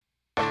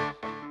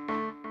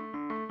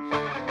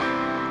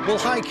Well,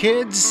 hi,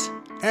 kids,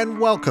 and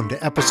welcome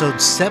to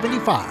episode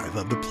 75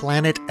 of the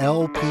Planet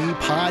LP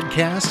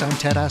podcast. I'm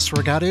Ted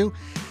Asregadoo.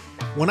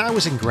 When I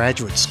was in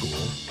graduate school,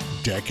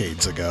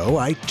 decades ago,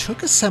 I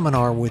took a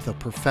seminar with a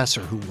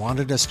professor who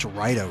wanted us to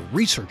write a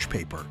research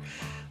paper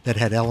that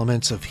had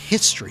elements of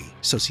history,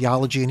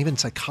 sociology, and even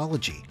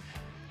psychology.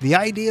 The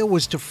idea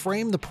was to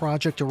frame the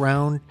project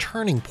around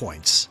turning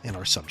points in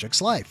our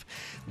subject's life.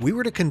 We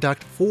were to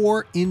conduct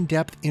 4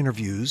 in-depth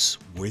interviews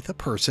with a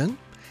person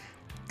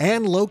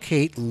and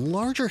locate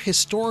larger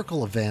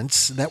historical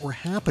events that were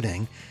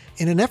happening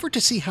in an effort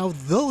to see how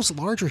those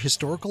larger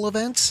historical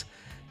events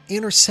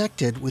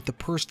intersected with the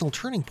personal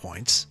turning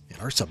points in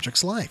our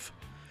subject's life.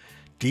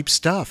 Deep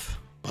stuff,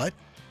 but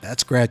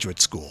that's graduate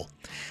school.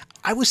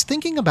 I was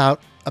thinking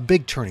about a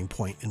big turning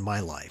point in my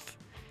life,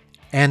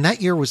 and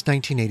that year was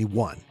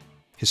 1981.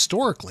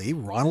 Historically,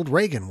 Ronald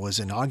Reagan was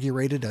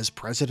inaugurated as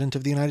President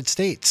of the United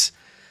States.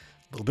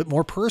 A little bit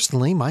more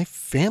personally, my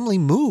family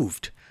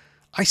moved.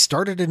 I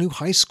started a new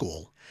high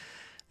school.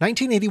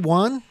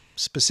 1981,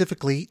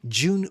 specifically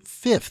June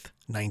 5th,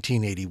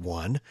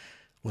 1981,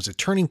 was a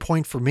turning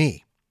point for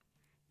me.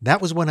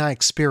 That was when I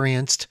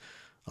experienced,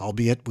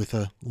 albeit with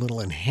a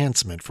little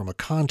enhancement from a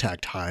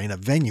contact high in a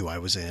venue I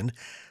was in,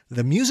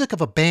 the music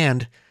of a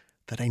band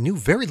that I knew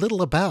very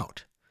little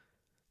about.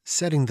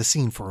 Setting the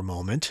scene for a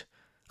moment,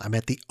 I'm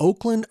at the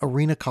Oakland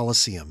Arena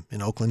Coliseum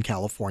in Oakland,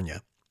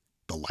 California.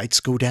 The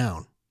lights go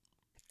down.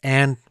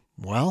 And,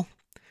 well,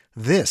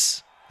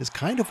 this is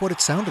kind of what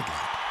it sounded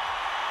like.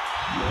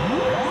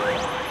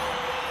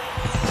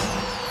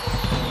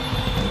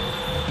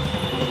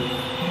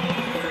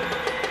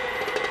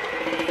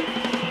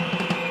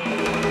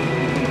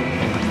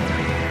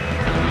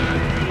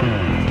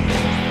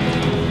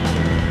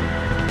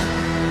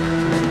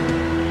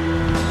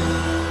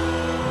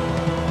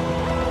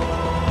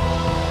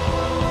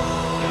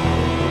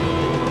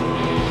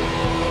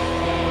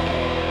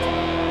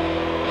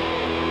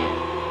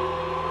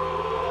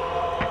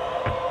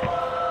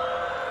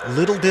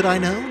 Little did I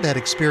know that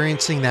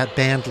experiencing that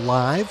band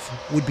live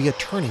would be a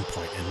turning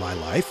point in my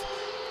life.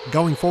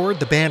 Going forward,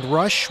 the band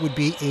Rush would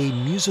be a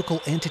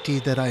musical entity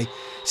that I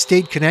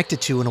stayed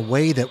connected to in a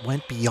way that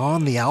went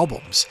beyond the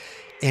albums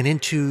and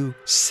into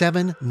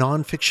 7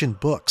 nonfiction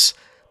books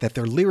that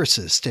their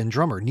lyricist and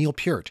drummer Neil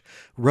Peart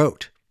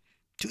wrote,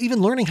 to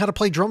even learning how to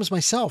play drums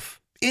myself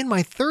in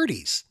my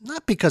 30s,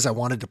 not because I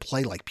wanted to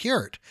play like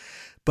Peart,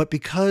 but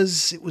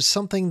because it was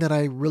something that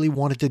I really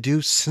wanted to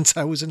do since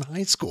I was in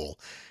high school.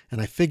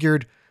 And I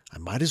figured I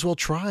might as well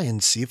try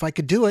and see if I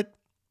could do it.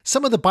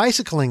 Some of the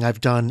bicycling I've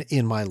done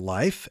in my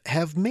life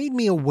have made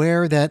me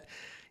aware that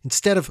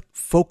instead of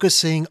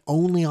focusing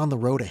only on the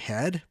road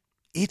ahead,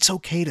 it's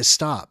okay to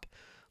stop,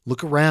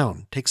 look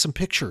around, take some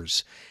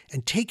pictures,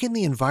 and take in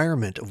the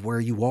environment of where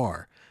you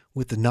are,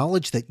 with the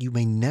knowledge that you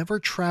may never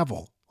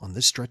travel on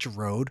this stretch of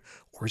road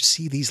or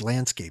see these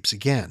landscapes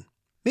again.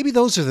 Maybe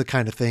those are the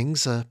kind of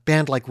things a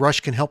band like Rush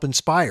can help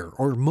inspire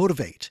or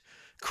motivate.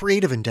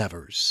 Creative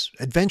endeavors,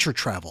 adventure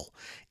travel,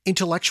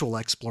 intellectual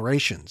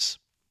explorations.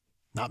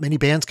 Not many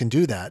bands can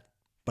do that,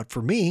 but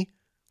for me,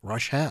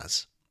 Rush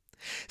has.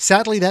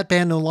 Sadly, that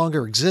band no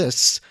longer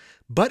exists,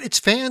 but its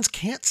fans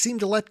can't seem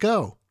to let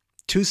go.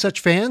 2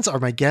 such fans are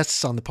my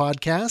guests on the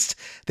podcast.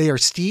 They are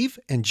Steve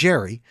and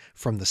Gerry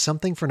from the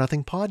Something for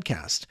Nothing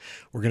podcast.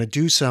 We're going to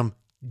do some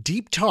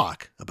deep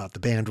talk about the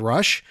band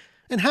Rush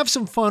and have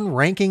some fun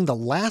ranking the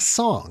last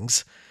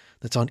songs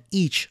that's on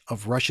each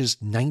of Rush's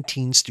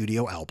 19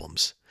 studio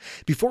albums.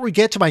 Before we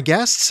get to my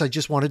guests, I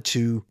just wanted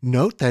to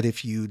note that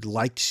if you'd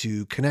like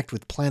to connect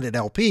with Planet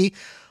LP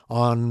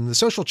on the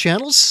social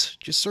channels,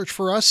 just search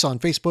for us on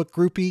Facebook,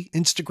 Groupie,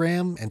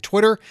 Instagram, and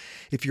Twitter.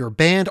 If you're a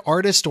band,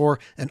 artist, or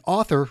an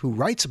author who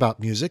writes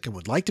about music and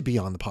would like to be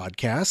on the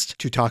podcast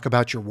to talk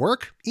about your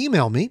work,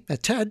 email me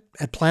at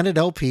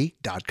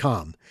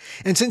ted@planetlp.com.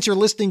 And since you're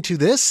listening to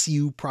this,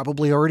 you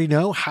probably already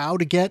know how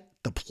to get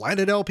the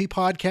Planet LP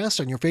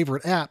podcast on your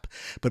favorite app,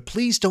 but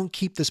please don't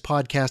keep this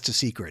podcast a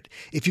secret.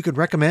 If you could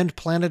recommend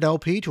Planet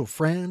LP to a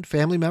friend,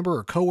 family member,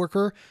 or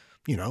coworker,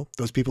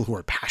 those people who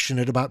are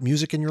passionate about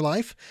music in your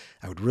life,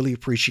 I would really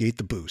appreciate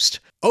the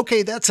boost.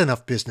 Okay, that's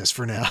enough business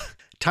for now.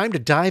 Time to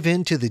dive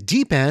into the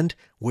deep end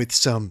with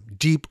some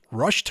deep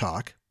Rush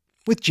talk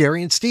with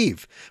Gerry and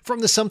Steve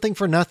from the Something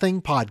for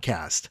Nothing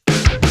podcast.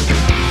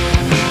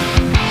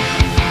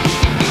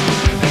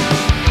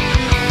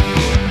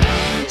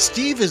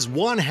 Steve is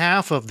one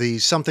half of the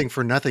Something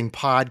for Nothing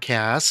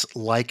podcast.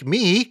 Like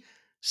me,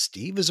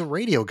 Steve is a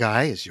radio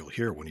guy, as you'll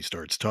hear when he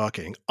starts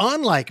talking.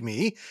 Unlike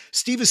me,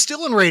 Steve is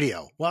still in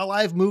radio, while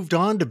I've moved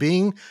on to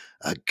being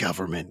a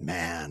government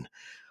man.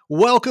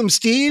 Welcome,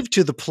 Steve,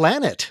 to the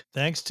planet.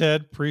 Thanks,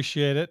 Ted.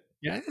 Appreciate it.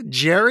 Yeah,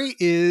 Gerry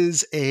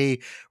is a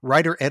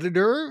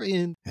writer-editor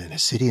in a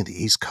city in the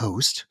East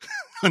Coast,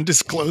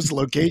 undisclosed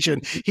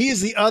location. He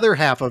is the other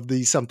half of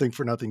the Something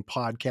for Nothing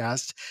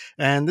podcast.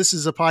 And this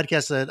is a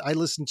podcast that I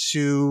listened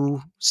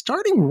to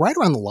starting right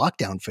around the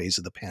lockdown phase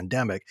of the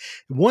pandemic.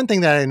 One thing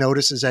that I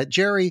noticed is that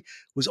Gerry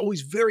was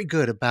always very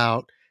good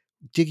about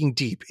digging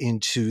deep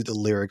into the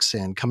lyrics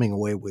and coming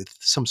away with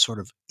some sort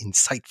of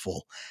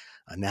insightful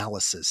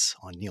analysis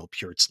on Neil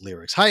Peart's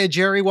lyrics. Hiya,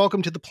 Gerry.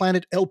 Welcome to the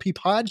Planet LP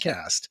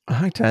podcast.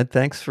 Hi, Ted.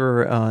 Thanks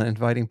for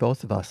inviting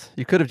both of us.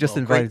 You could have just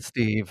Well, great. invited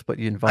Steve, but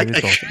you invited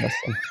both of us.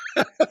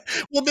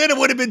 Well, then it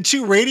would have been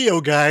two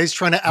radio guys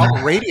trying to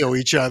out-radio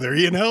each other,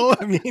 you know?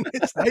 I mean,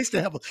 it's nice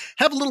to have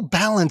a little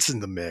balance in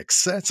the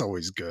mix. That's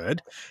always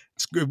good.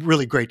 It's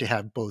really great to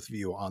have both of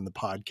you on the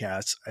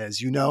podcast.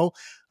 As you know,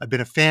 I've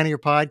been a fan of your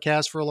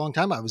podcast for a long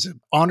time. I was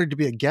honored to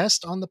be a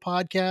guest on the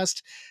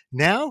podcast.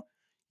 Now,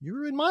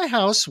 you're in my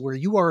house where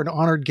you are an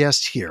honored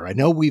guest here. I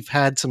know we've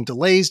had some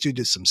delays due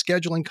to some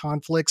scheduling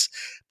conflicts,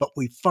 but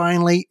we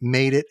finally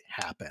made it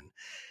happen.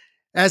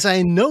 As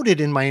I noted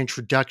in my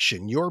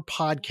introduction, your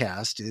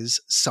podcast is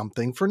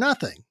Something for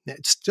Nothing.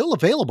 It's still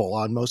available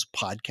on most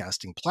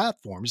podcasting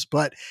platforms,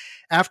 but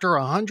after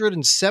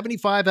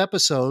 175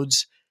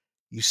 episodes,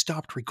 you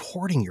stopped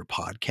recording your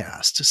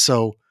podcast.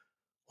 So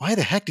why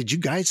the heck did you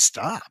guys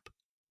stop?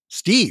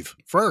 Steve,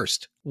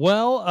 first.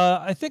 Well,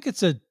 I think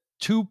it's a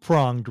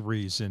two-pronged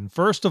reason.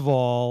 First of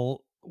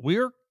all,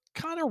 we're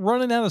kind of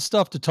running out of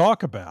stuff to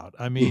talk about.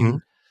 I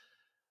mean,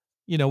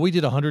 we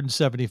did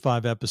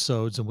 175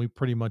 episodes and we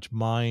pretty much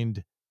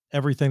mined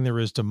everything there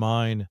is to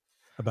mine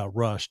about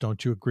Rush.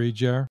 Don't you agree,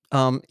 Jer?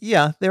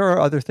 Yeah, there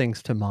are other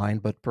things to mine,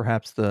 but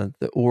perhaps the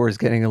ore is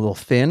getting a little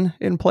thin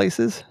in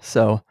places.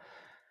 So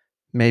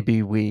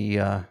maybe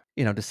we,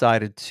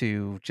 decided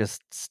to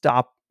just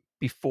stop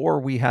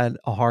before we had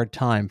a hard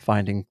time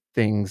finding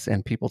things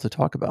and people to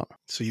talk about.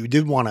 So you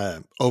did want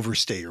to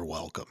overstay your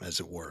welcome, as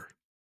it were.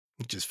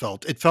 It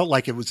felt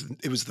like it was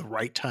the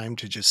right time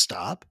to just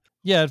stop.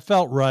 Yeah, it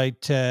felt right,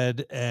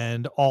 Ted.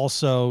 And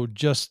also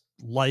just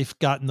life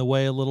got in the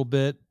way a little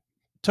bit.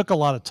 Took a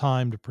lot of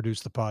time to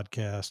produce the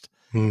podcast.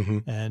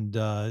 And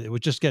it was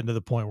just getting to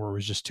the point where it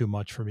was just too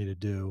much for me to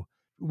do.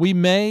 We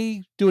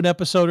may do an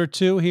episode or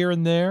two here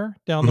and there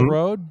down the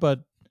road,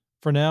 but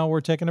for now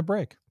we're taking a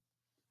break.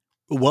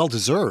 Well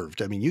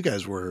deserved. I mean, you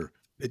guys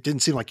it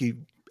didn't seem like you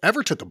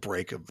ever took a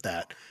break of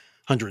that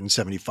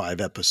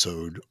 175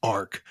 episode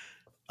arc.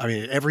 I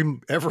mean,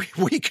 every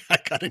week I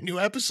got a new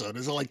episode.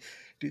 It's like,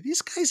 do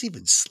these guys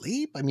even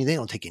sleep? I mean, they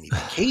don't take any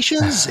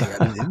vacations.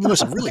 I mean, they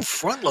must have really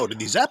front loaded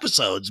these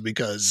episodes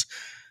because,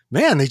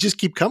 man, they just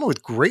keep coming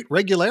with great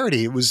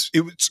regularity. It was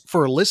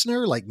for a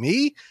listener like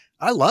me,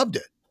 I loved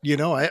it.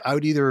 I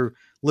would either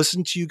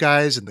listen to you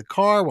guys in the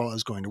car while I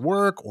was going to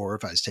work, or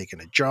if I was taking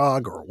a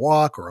jog or a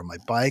walk or on my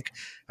bike,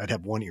 I'd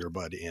have one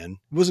earbud in.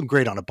 It wasn't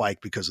great on a bike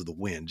because of the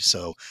wind,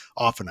 so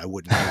often I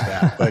wouldn't do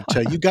that.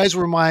 But you guys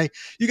were my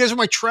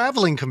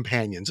traveling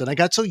companions, and I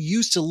got so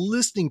used to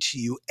listening to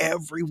you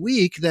every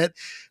week that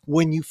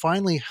when you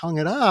finally hung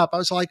it up, I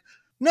was like,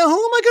 now who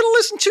am I going to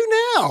listen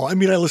to now? I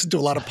mean, I listen to a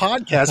lot of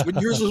podcasts,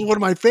 but yours was one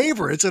of my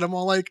favorites, and I'm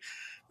all like,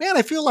 man,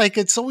 I feel like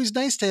it's always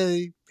nice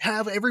to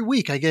have every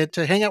week I get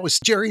to hang out with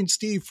Gerry and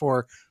Steve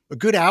for a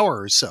good hour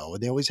or so.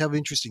 And they always have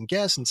interesting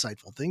guests,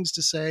 insightful things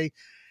to say.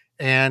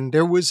 And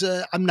there was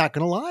I'm not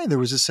going to lie, there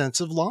was a sense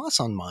of loss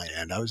on my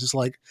end. I was just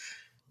like,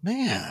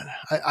 man,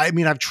 I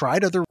mean, I've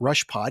tried other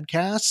Rush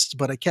podcasts,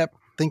 but I kept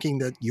thinking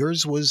that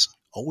yours was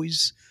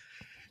always,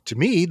 to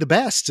me, the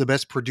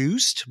best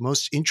produced,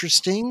 most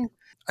interesting.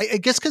 I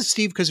guess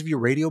because of your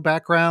radio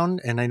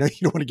background, and I know you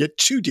don't want to get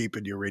too deep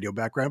into your radio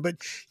background, but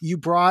you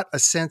brought a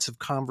sense of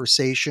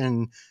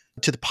conversation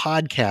to the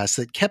podcast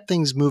that kept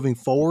things moving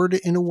forward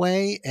in a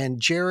way. And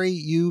Gerry,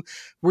 you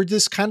were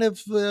this kind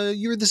of,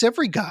 you're this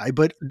every guy,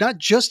 but not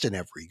just an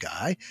every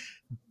guy,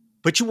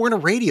 but you weren't a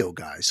radio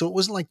guy. So it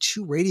wasn't like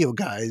two radio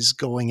guys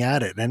going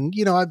at it. And,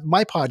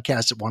 my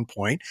podcast at one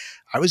point,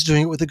 I was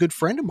doing it with a good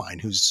friend of mine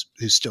who's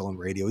still in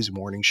radio. He's a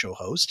morning show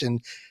host.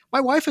 And my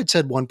wife had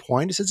said one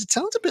point, it says, it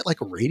sounds a bit like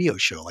a radio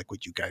show, like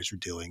what you guys are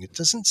doing. It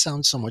doesn't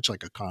sound so much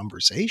like a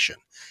conversation.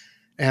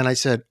 And I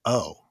said,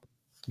 oh,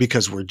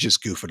 because we're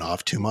just goofing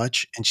off too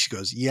much. And she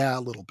goes, yeah,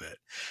 a little bit.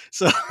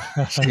 So,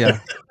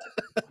 Yeah.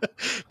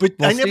 But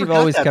Well, I never Steve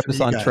always kept from us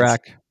you on guys.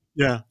 track.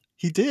 Yeah,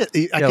 he did.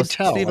 I could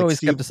tell. Steve always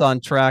kept us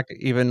on track,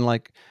 even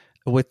like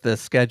with the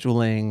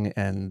scheduling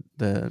and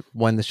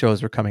when the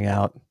shows were coming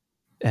out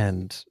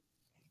and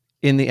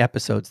in the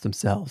episodes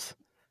themselves.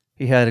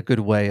 He had a good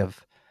way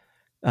of,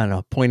 I don't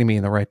know, pointing me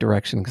in the right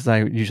direction because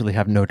I usually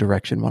have no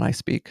direction when I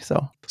speak.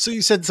 So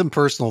you said some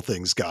personal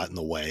things got in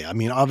the way. I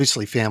mean,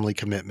 obviously family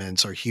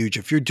commitments are huge.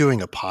 If you're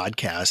doing a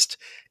podcast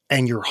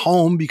and you're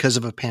home because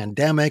of a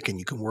pandemic and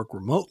you can work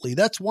remotely,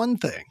 that's one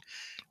thing.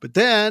 But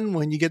then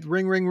when you get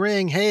ring, ring,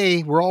 ring,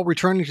 hey, we're all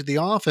returning to the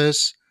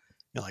office,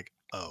 you're like,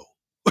 oh,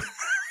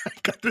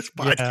 I've got this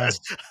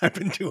podcast I've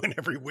been doing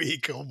every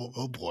week.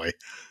 Oh boy.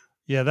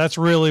 Yeah, that's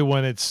really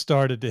when it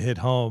started to hit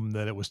home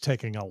that it was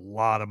taking a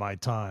lot of my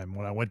time.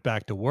 When I went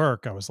back to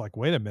work, I was like,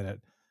 wait a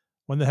minute,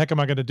 when the heck am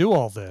I going to do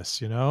all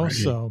this? Right.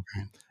 So,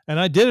 and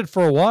I did it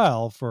for a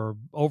while, for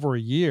over a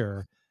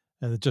year,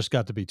 and it just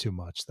got to be too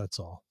much. That's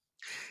all.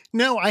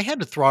 No, I had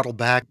to throttle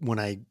back when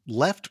I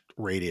left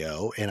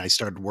radio and I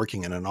started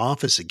working in an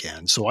office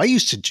again. So I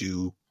used to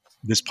do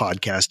this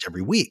podcast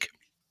every week.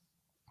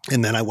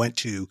 And then I went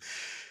to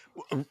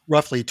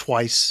roughly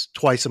twice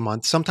a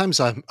month. Sometimes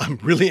I'm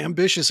really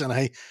ambitious, and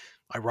I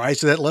rise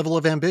to that level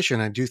of ambition.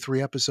 I do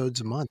 3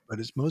 episodes a month, but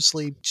it's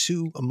mostly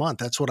 2 a month.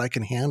 That's what I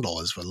can handle.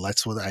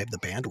 That's what I have the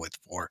bandwidth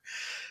for.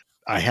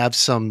 I have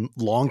some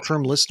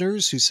long-term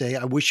listeners who say,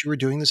 I wish you were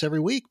doing this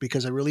every week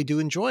because I really do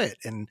enjoy it.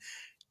 And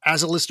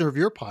as a listener of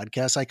your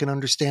podcast, I can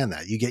understand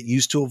that. You get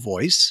used to a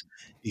voice,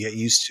 you get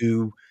used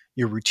to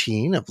your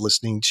routine of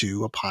listening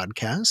to a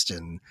podcast,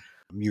 and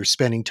you're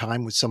spending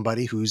time with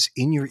somebody who's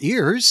in your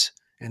ears.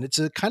 And it's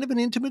a kind of an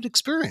intimate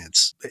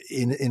experience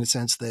in a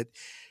sense that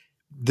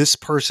this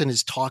person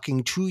is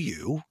talking to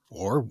you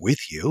or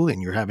with you,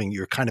 and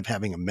you're kind of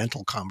having a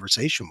mental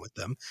conversation with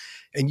them,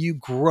 and you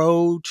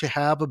grow to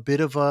have a bit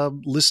of a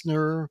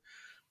listener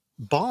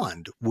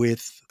bond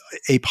with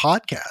a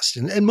podcast.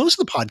 And most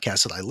of the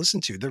podcasts that I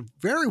listen to, they're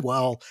very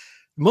well,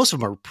 most of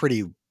them are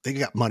pretty, they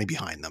got money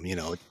behind them,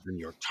 the New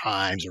York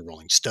Times or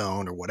Rolling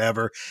Stone or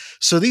whatever.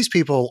 So these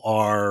people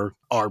are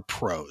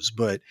pros,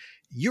 but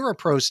you're a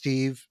pro,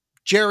 Steve.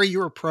 Gerry,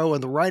 you're a pro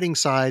on the writing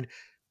side,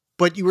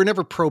 but you were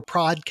never pro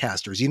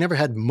podcasters. You never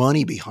had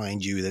money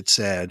behind you that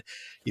said,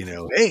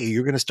 hey,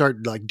 you're going to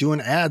start like doing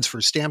ads for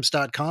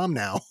stamps.com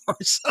now or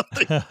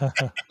something.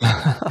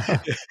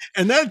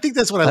 And I think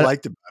that's what I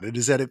liked about it,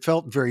 is that it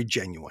felt very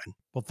genuine.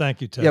 Well,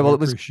 thank you, Ted. Yeah, well,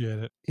 appreciate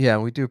it. Yeah,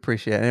 we do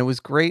appreciate it. And it was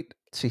great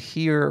to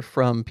hear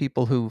from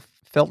people who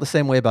felt the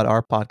same way about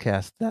our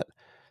podcast that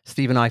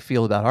Steve and I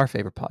feel about our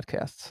favorite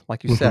podcasts.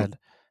 Like you said,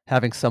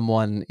 having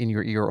someone in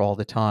your ear all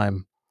the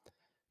time,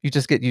 you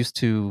just get used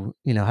to,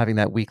 having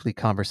that weekly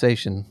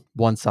conversation,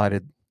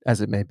 one-sided as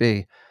it may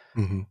be,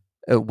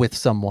 with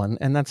someone.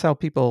 And that's how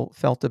people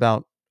felt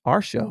about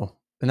our show.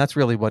 And that's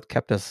really what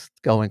kept us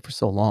going for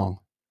so long.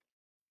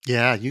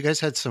 Yeah, you guys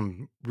had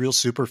some real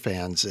super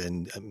fans,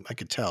 and I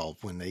could tell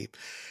when they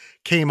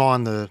came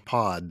on the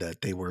pod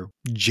that they were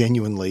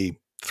genuinely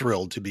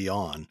thrilled to be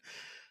on.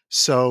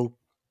 So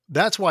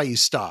that's why you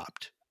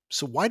stopped.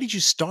 So why did you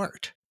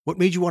start? What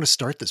made you want to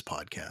start this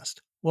podcast?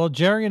 Well,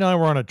 Gerry and I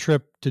were on a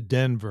trip to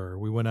Denver.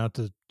 We went out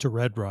to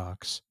Red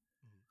Rocks,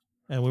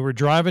 and we were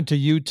driving to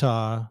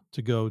Utah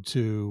to go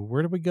to,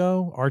 where did we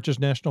go? Arches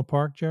National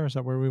Park, Gerry? Is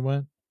that where we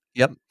went?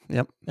 Yep.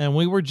 And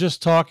we were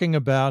just talking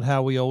about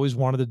how we always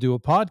wanted to do a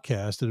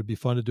podcast. It'd be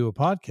fun to do a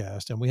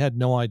podcast. And we had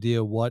no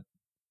idea what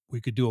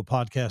we could do a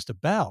podcast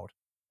about.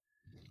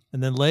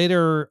 And then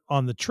later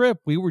on the trip,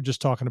 we were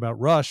just talking about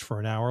Rush for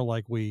an hour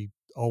like we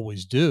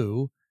always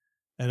do.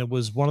 And it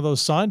was one of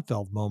those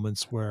Seinfeld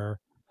moments where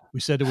we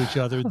said to each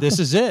other, this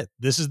is it.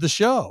 This is the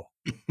show.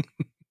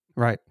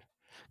 Right.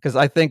 Because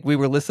I think we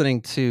were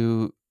listening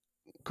to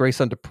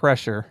Grace Under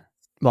Pressure.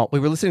 Well, we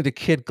were listening to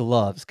Kid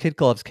Gloves. Kid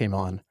Gloves came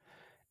on.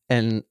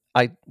 And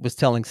I was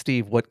telling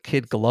Steve what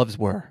kid gloves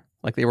were.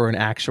 Like they were an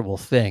actual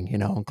thing,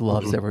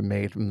 gloves that were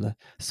made from the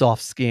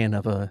soft skin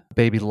of a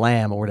baby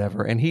lamb or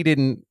whatever. And he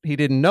didn't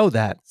know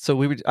that.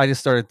 So I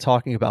just started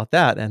talking about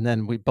that. And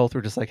then we both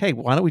were just like, hey,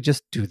 why don't we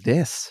just do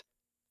this?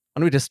 Why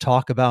don't we just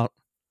talk about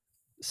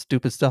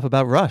stupid stuff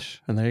about Rush?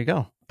 And there you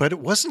go. But it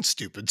wasn't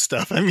stupid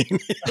stuff. I mean,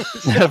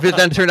 but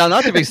then it turned out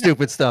not to be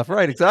stupid stuff.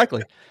 Right,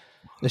 exactly.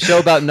 The show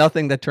about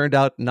nothing that turned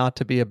out not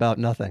to be about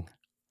nothing.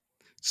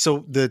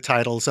 So the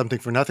title, Something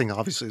for Nothing,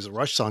 obviously is a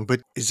Rush song,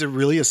 but is it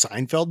really a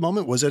Seinfeld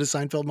moment? Was it a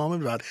Seinfeld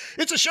moment about,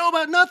 it's a show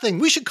about nothing.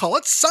 We should call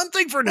it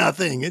Something for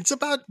Nothing. It's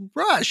about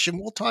Rush, and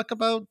we'll talk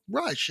about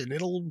Rush, and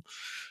it'll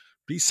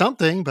be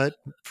something, but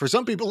for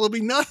some people it'll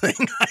be nothing.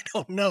 I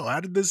don't know.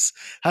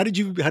 How did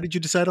you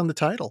decide on the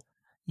title?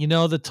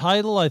 The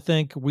title, I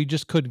think we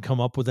just couldn't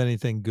come up with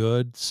anything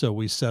good. So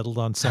we settled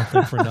on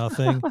Something for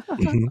Nothing.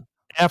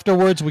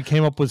 Afterwards, we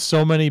came up with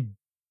so many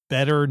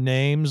better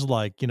names,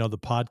 like, the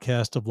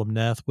podcast of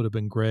Lamneth would have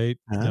been great.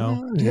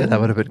 Yeah, that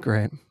would have been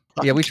great.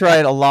 Yeah, we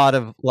tried a lot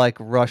of like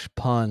Rush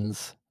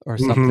puns or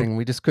something.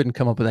 We just couldn't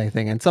come up with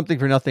anything. And Something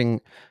for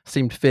Nothing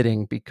seemed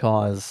fitting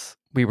because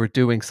we were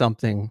doing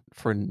something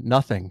for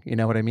nothing. You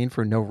know what I mean?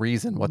 For no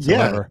reason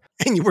whatsoever.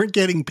 Yeah. And you weren't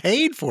getting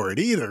paid for it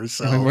either.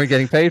 So we weren't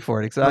getting paid for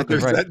it. Exactly.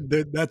 Right.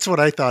 That's what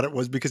I thought it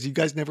was, because you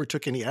guys never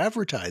took any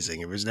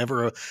advertising. It was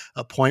never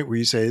a point where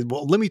you say,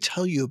 well, let me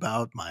tell you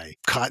about my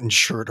cotton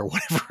shirt or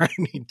whatever I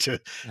need to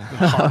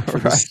talk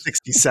for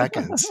 60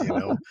 seconds.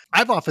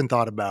 I've often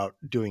thought about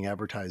doing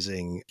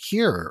advertising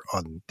here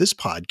on this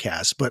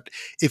podcast, but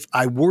if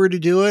I were to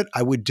do it,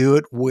 I would do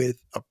it with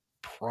a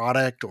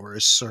product or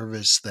a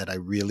service that I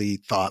really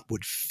thought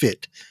would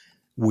fit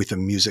with a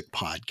music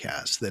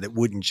podcast, that it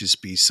wouldn't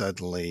just be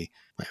suddenly,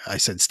 I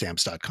said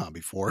stamps.com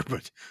before,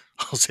 but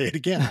I'll say it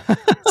again,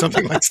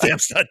 something like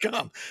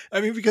stamps.com.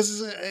 I mean,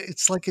 because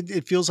it's like,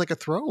 it feels like a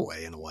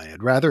throwaway in a way.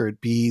 I'd rather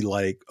it be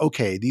like,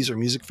 okay, these are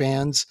music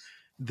fans,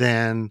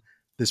 than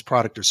this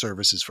product or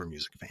service is for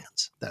music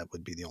fans. That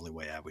would be the only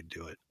way I would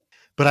do it.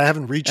 But I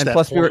haven't reached that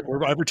point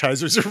where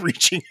advertisers are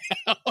reaching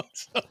out.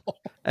 So.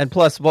 And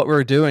plus, what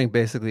we're doing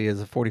basically is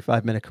a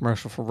 45-minute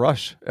commercial for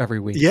Rush every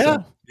week. Yeah,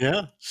 so.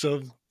 Yeah.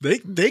 So they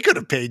could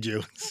have paid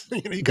you.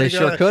 They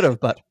sure could have,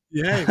 but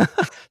yeah,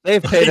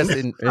 they've paid us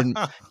in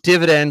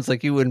dividends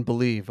like you wouldn't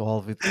believe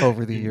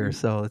over the years.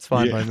 So it's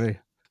fine by me.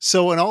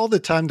 So in all the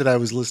time that I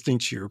was listening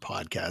to your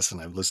podcast,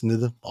 and I've listened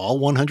to all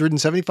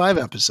 175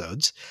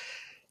 episodes,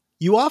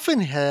 you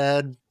often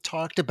had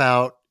talked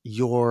about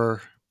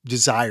your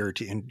desire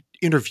to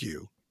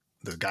interview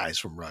the guys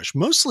from Rush,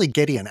 mostly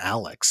Geddy and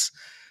Alex.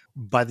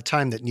 By the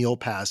time that Neil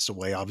passed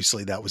away,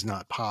 obviously that was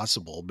not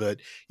possible, but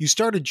you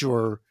started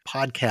your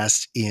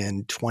podcast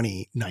in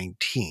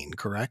 2019,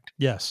 correct?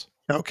 Yes.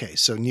 Okay,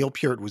 so Neil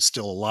Peart was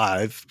still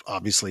alive,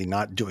 obviously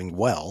not doing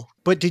well.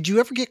 But did you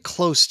ever get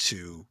close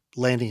to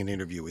landing an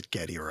interview with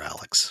Geddy or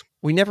Alex?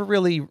 We never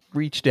really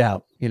reached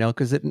out,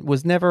 because it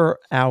was never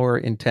our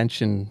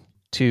intention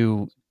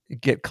to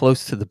get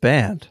close to the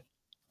band.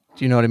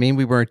 Do you know what I mean?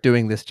 We weren't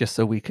doing this just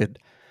so we could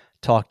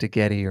talk to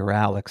Geddy or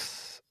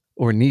Alex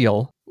or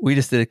Neil. We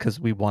just did it because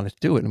we wanted to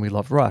do it and we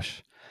love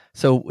Rush.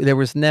 So there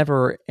was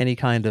never any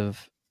kind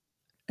of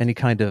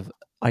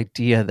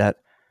idea that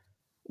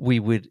we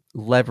would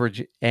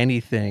leverage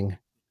anything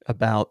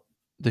about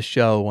the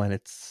show and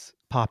its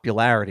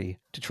popularity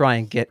to try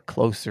and get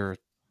closer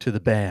to the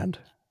band,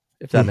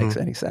 if that makes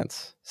any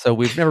sense. So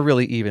we've never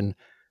really even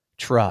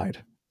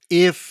tried.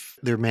 If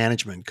their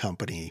management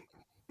company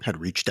had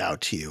reached out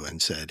to you and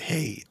said,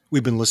 hey,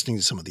 we've been listening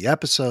to some of the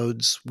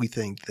episodes, we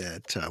think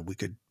that we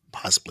could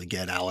possibly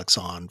get Alex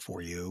on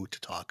for you to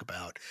talk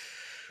about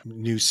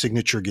new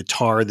signature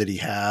guitar that he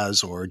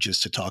has, or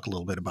just to talk a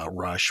little bit about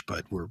Rush,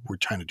 but we're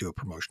trying to do a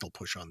promotional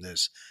push on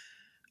this.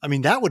 I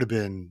mean, that would have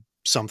been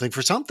something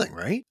for something,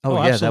 right? Oh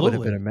yeah, absolutely. that would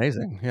have been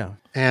amazing. Yeah.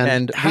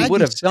 And we had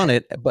would you have done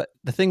it, but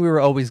the thing we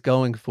were always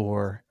going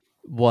for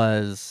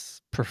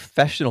was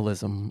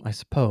professionalism, I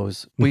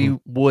suppose. We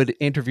would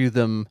interview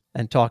them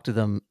and talk to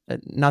them,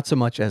 not so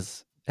much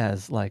as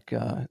like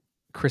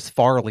Chris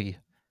Farley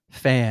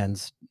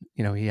fans.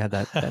 He had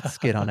that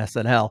skit on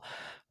SNL.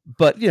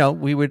 But,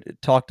 we would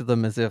talk to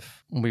them as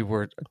if we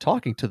were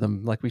talking to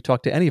them like we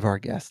talk to any of our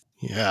guests.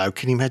 Yeah.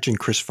 Can you imagine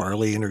Chris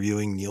Farley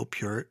interviewing Neil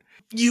Peart?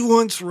 You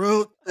once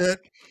wrote that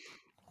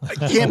I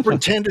can't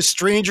pretend a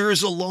stranger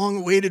is a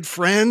long-awaited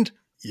friend.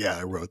 Yeah,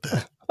 I wrote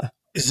that.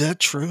 Is that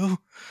true?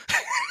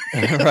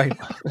 Right.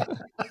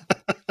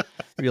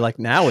 You'd be like,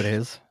 now it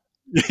is.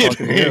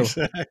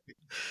 Exactly.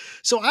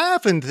 So I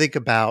often think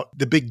about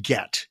the big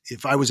get.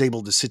 If I was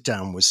able to sit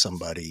down with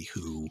somebody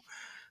who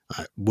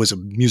was a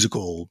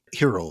musical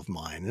hero of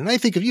mine. And I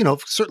think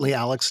of, certainly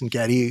Alex and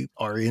Geddy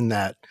are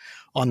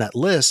on that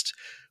list.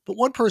 But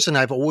one person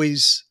I've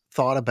always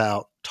thought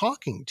about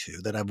talking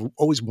to, that I've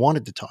always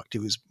wanted to talk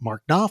to, is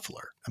Mark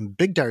Knopfler. I'm a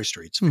big Dire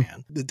Straits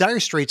fan. The Dire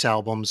Straits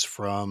albums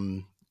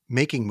from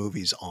Making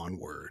Movies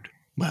onward,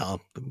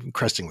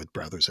 Cresting with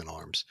Brothers in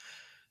Arms,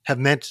 have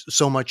meant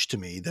so much to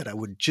me that I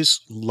would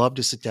just love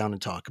to sit down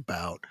and talk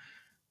about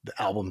the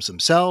albums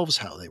themselves,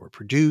 how they were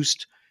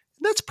produced.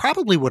 That's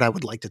probably what I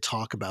would like to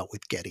talk about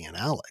with Geddy and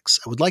Alex.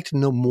 I would like to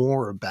know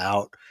more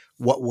about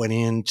what went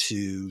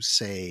into,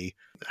 say,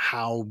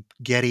 how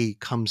Geddy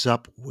comes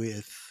up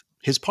with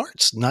his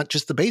parts, not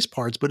just the bass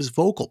parts, but his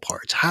vocal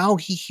parts, how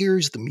he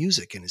hears the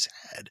music in his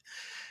head,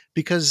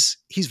 because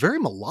he's very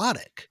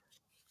melodic.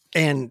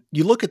 And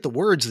you look at the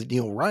words that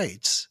Neil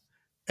writes,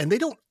 and they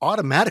don't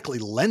automatically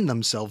lend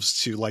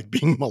themselves to like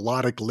being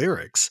melodic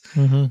lyrics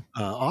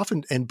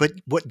often. But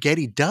what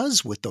Geddy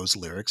does with those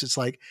lyrics, it's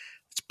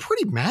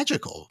pretty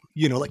magical.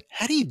 Like,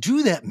 how do you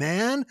do that,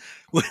 man?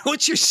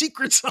 What's your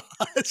secret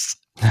sauce?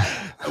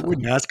 I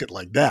wouldn't ask it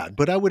like that,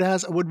 but I would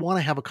want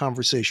to have a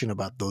conversation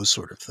about those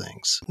sort of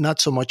things. Not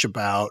so much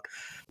about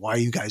why are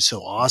you guys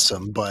so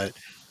awesome, but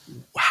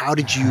how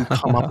did you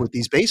come up with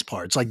these bass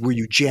parts? Like, were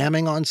you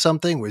jamming on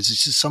something? Was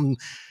this just some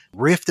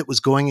riff that was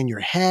going in your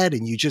head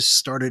and you just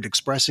started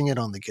expressing it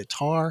on the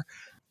guitar?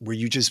 Were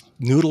you just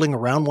noodling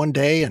around one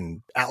day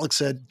and Alex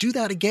said, do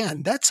that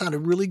again? That sounded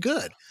really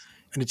good.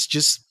 And it's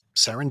just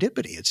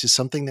serendipity. It's just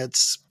something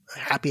that's a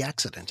happy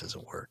accident, as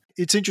it were.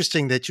 It's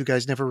interesting that you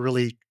guys never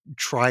really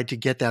tried to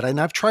get that. And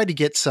I've tried to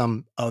get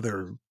some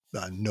other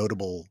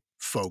notable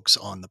folks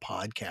on the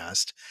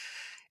podcast.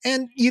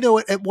 And,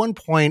 at one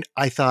point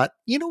I thought,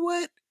 you know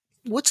what?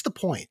 What's the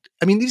point?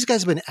 I mean, these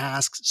guys have been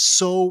asked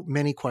so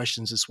many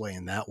questions this way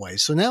and that way.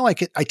 So now I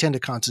tend to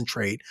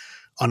concentrate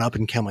on up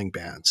and coming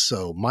bands.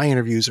 So my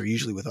interviews are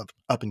usually with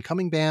up and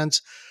coming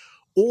bands,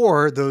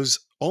 or those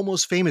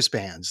almost famous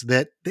bands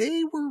that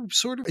they were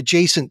sort of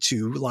adjacent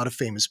to a lot of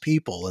famous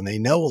people and they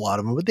know a lot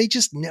of them, but they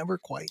just never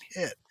quite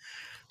hit.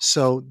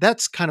 So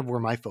that's kind of where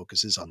my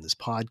focus is on this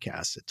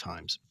podcast at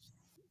times.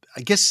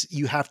 I guess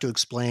you have to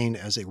explain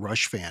as a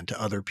Rush fan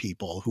to other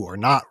people who are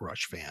not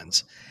Rush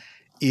fans,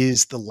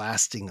 is the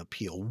lasting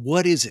appeal.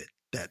 What is it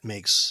that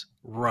makes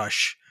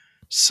Rush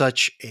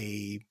such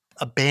a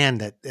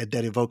band that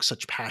evokes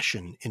such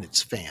passion in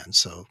its fans?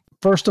 So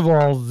first of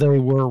all, they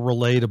were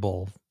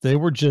relatable. They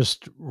were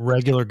just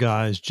regular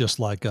guys, just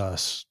like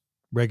us,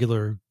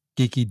 regular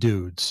geeky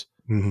dudes.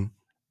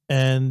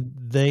 And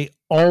they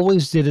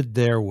always did it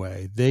their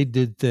way. They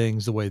did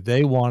things the way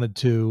they wanted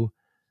to.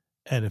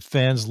 And if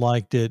fans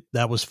liked it,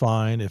 that was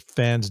fine. If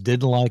fans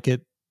didn't like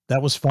it,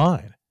 that was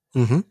fine.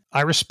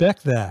 I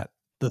respect that.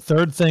 The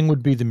third thing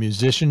would be the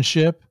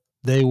musicianship.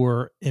 They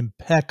were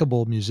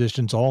impeccable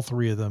musicians, all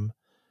three of them.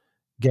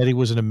 Geddy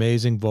was an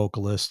amazing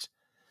vocalist.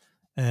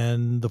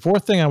 And the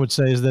fourth thing I would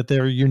say is that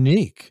they're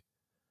unique.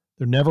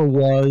 There never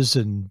was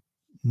and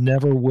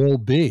never will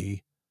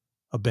be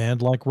a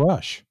band like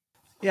Rush.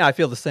 Yeah, I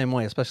feel the same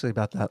way, especially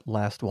about that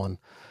last one.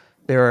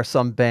 There are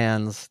some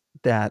bands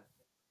that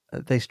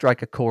they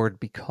strike a chord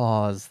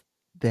because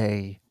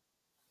they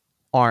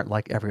aren't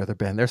like every other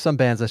band. There's some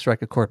bands that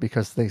strike a chord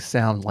because they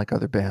sound like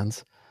other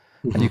bands,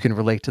 and you can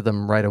relate to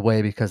them right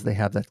away because they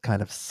have that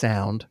kind of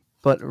sound.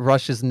 But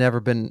Rush you've never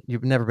been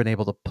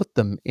able to put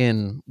them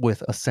in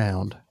with a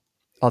sound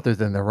other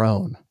than their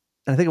own.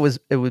 And I think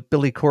it was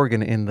Billy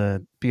Corgan in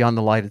the Beyond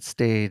the Lighted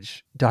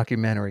Stage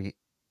documentary.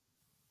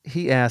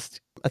 He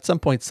asked, at some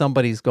point,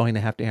 somebody's going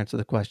to have to answer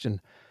the question,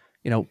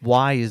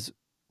 why is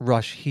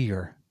Rush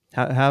here?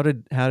 How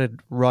did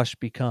Rush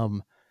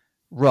become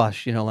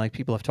Rush? Like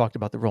people have talked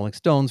about the Rolling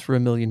Stones for a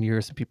million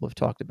years, and people have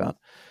talked about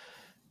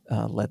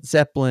Led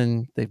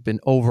Zeppelin. They've been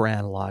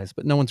overanalyzed,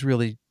 but no one's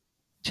really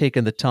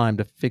taken the time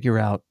to figure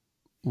out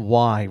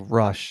why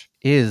Rush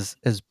is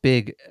as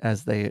big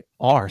as they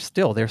are.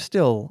 Still, they're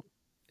still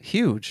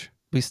huge.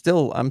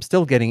 I'm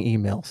still getting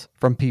emails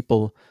from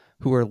people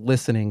who are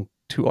listening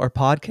to our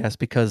podcast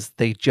because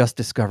they just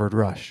discovered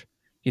Rush.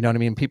 You know what I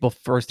mean? People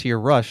first hear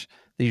Rush,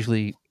 they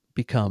usually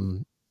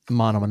become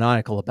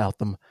monomaniacal about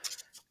them,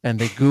 and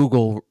they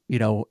Google,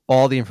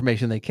 all the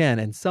information they can,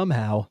 and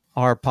somehow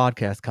our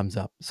podcast comes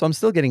up. So I'm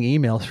still getting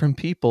emails from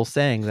people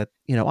saying that,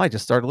 I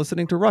just started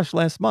listening to Rush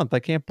last month.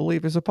 I can't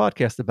believe there's a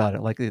podcast about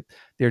it. Like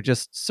they're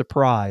just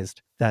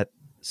surprised that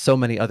so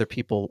many other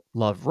people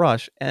love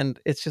Rush. And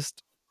it's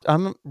just,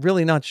 I'm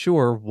really not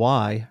sure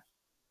why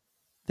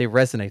they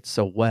resonate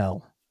so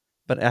well.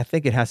 But I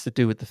think it has to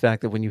do with the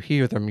fact that when you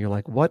hear them, you're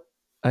like, what?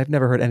 I've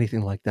never heard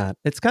anything like that.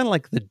 It's kind of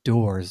like the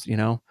Doors,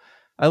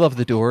 I love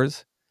the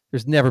Doors.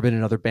 There's never been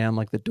another band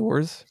like the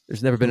Doors.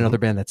 There's never been another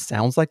band that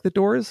sounds like the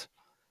Doors.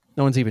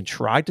 No one's even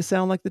tried to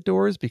sound like the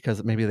Doors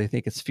because maybe they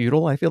think it's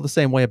futile. I feel the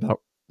same way about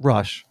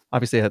Rush.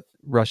 Obviously,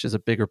 Rush is a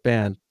bigger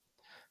band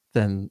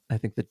than I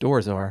think the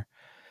Doors are,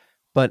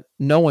 but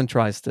no one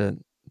tries to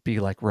be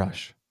like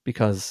Rush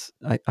because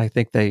I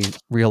think they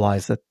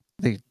realize that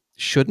they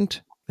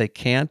shouldn't, they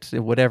can't,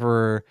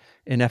 whatever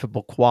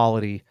ineffable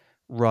quality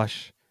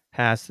Rush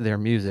has to their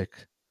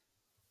music,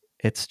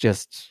 it's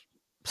just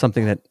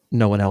something that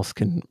no one else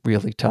can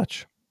really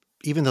touch.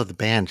 Even though the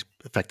band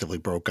effectively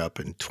broke up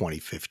in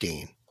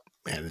 2015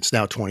 and it's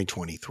now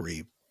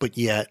 2023, but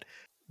yet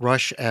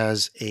Rush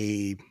as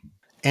a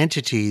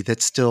entity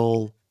that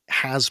still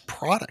has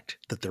product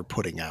that they're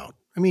putting out.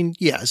 I mean,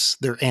 yes,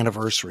 their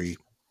anniversary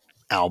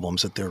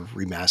albums that they're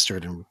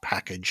remastered and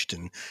packaged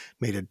and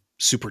made a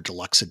super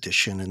deluxe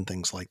edition and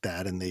things like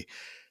that. And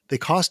they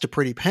cost a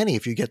pretty penny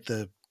if you get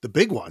the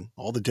big one,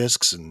 all the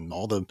discs and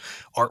all the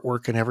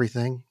artwork and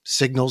everything.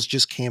 Signals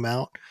just came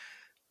out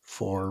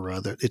for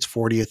its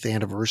 40th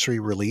anniversary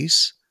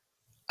release.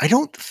 I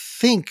don't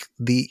think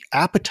the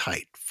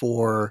appetite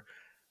for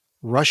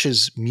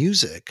Rush's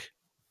music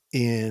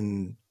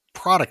in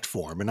product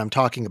form, and I'm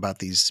talking about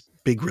these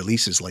big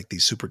releases like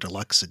these super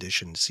deluxe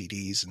edition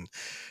CDs and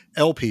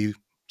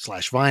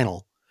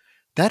LP/vinyl,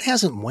 that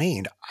hasn't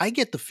waned. I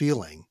get the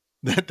feeling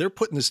that they're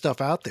putting this stuff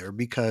out there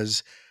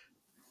because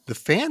the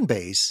fan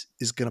base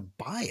is going to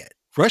buy it.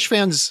 Rush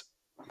fans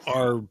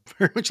are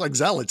very much like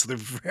zealots. They're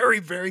very,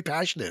 very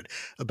passionate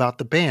about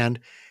the band,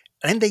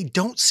 and they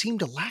don't seem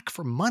to lack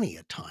for money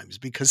at times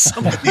because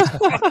some of these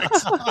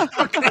products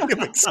are kind of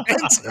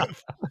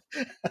expensive.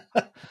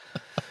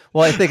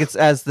 Well, I think it's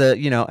as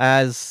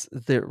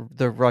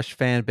the Rush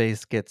fan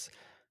base gets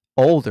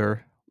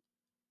older,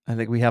 I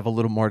think we have a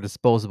little more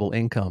disposable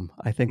income.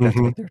 I think that's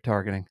what they're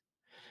targeting.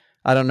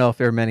 I don't know if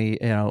there are many,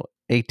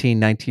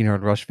 18,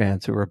 19-year-old Rush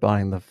fans who are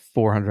buying the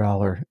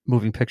 $400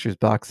 Moving Pictures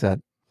box set.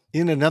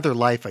 In another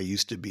life, I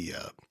used to be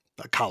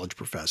a college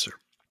professor,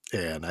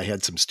 and I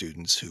had some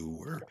students who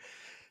were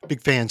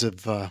big fans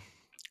of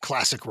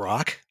classic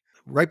rock.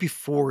 Right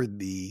before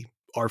the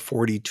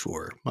R40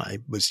 tour, I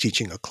was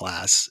teaching a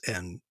class,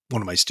 and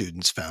one of my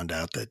students found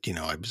out that,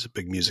 I was a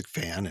big music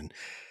fan, and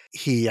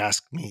he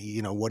asked me,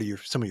 what are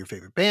some of your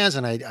favorite bands?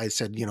 And I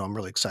said, I'm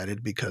really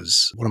excited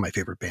because one of my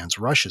favorite bands,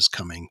 Rush, is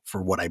coming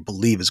for what I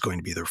believe is going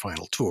to be their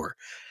final tour.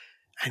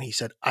 And he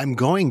said, I'm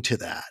going to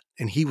that.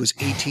 And he was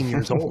 18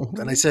 years old.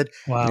 And I said,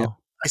 wow.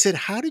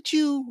 How did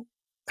you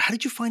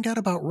find out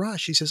about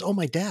Rush? He says, oh,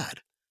 my dad.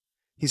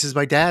 He says,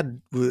 my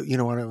dad,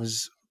 when I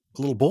was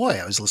a little boy,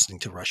 I was listening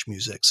to Rush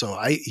music. So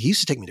he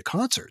used to take me to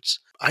concerts.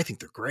 I think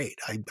they're great.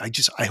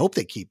 I hope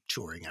they keep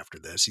touring after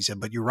this. He said,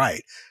 but you're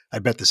right. I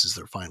bet this is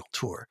their final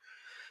tour.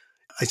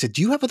 I said,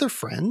 do you have other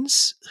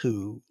friends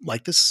who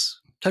like this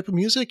type of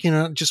music?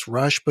 Not just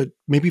Rush, but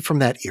maybe from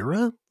that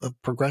era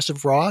of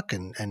progressive rock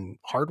and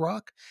hard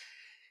rock?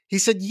 He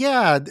said,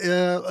 yeah,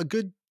 a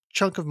good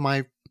chunk of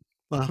my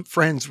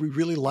friends, we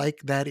really like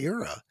that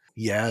era.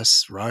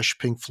 Yes, Rush,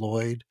 Pink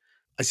Floyd.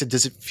 I said,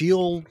 does it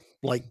feel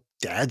like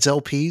dad's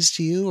LPs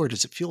to you, or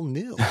does it feel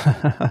new?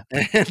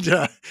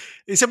 And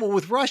he said, well,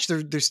 with Rush,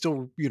 they're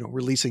still,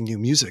 releasing new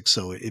music,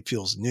 so it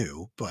feels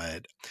new.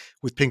 But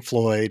with Pink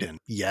Floyd and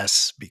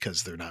Yes,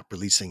 because they're not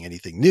releasing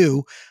anything new,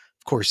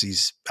 of course,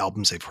 these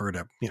albums they've heard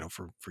of,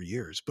 for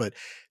years. But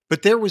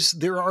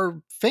there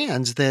are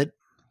fans that,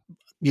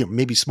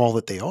 maybe small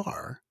that they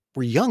are,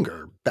 were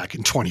younger back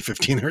in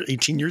 2015 or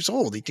 18 years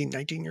old, 18,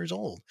 19 years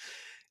old.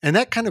 And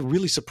that kind of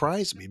really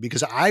surprised me,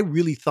 because I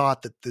really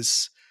thought that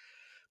this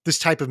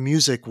type of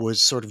music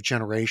was sort of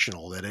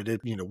generational, that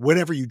it,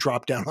 whenever you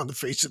drop down on the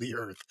face of the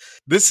earth,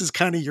 this is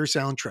kind of your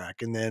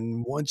soundtrack. And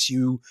then once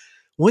you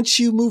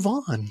move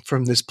on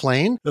from this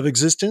plane of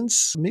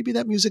existence, maybe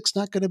that music's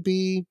not going to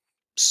be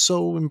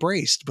so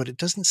embraced, but it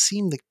doesn't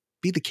seem to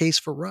be the case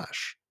for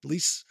Rush, at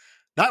least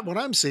not what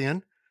I'm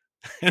seeing.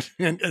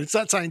 And it's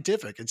not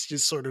scientific. It's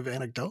just sort of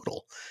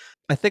anecdotal.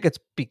 I think it's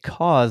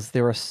because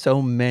there are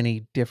so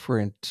many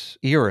different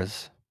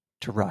eras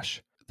to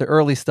Rush. The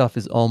early stuff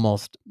is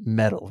almost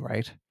metal,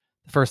 right?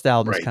 The first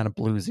album is Right. kind of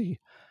bluesy.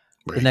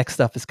 Right. The next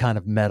stuff is kind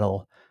of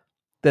metal.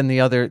 Then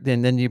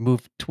then you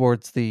move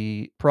towards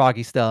the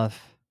proggy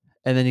stuff,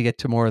 and then you get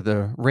to more of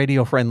the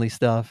radio friendly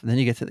stuff, and then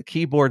you get to the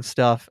keyboard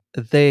stuff.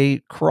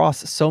 They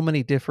cross so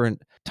many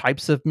different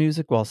types of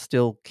music while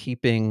still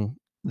keeping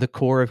the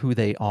core of who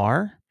they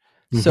are.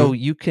 So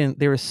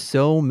there are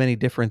so many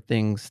different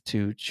things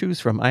to choose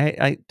from.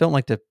 I don't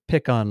like to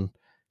pick on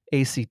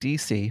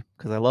AC/DC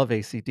because I love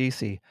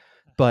AC/DC,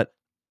 but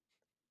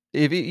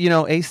if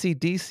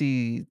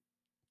AC/DC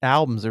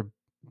albums are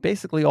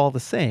basically all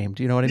the same.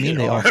 Do you know what I mean?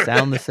 They all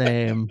sound the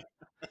same,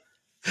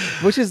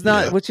 which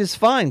is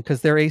fine because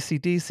they're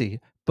AC/DC.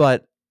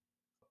 But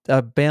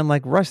a band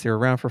like Rush, they're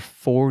around for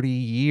 40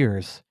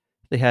 years.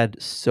 They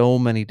had so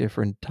many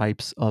different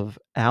types of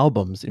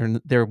albums.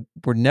 They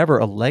were never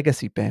a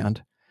legacy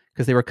band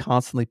because they were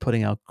constantly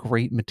putting out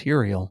great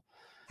material.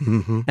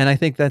 And I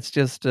think that's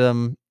just,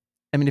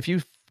 if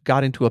you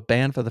got into a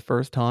band for the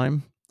first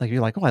time, like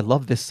you're like, oh, I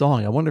love this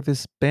song. I wonder if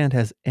this band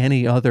has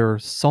any other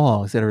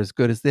songs that are as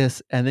good as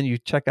this. And then you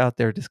check out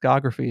their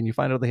discography and you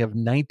find out they have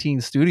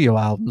 19 studio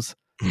albums.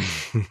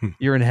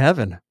 You're in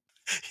heaven.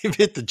 You've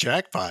hit the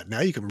jackpot.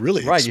 Now you can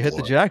really Right, explore. you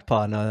hit the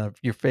jackpot on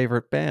your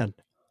favorite band.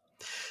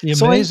 The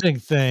amazing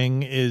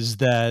thing is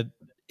that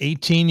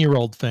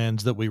 18-year-old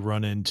fans that we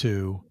run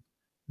into,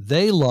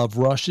 they love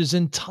Rush's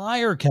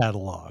entire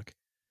catalog.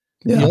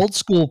 Yeah. The old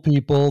school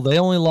people, they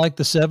only like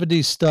the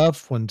 70s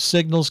stuff. When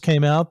Signals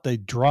came out, they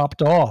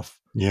dropped off.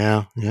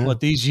 Yeah.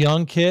 But these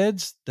young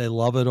kids, they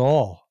love it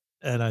all.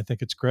 And I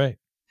think it's great.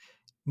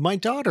 My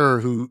daughter,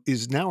 who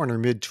is now in her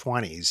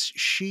mid-20s,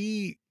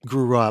 she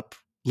grew up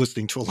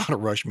listening to a lot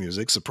of Rush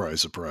music,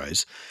 surprise,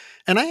 surprise.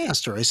 And I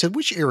asked her, I said,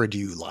 which era do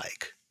you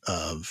like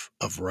of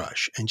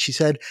Rush? And she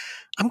said,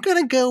 I'm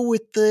going to go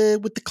with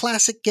the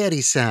classic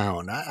Geddy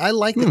sound. I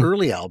like the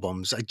early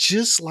albums. I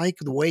just like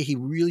the way he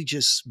really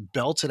just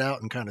belts it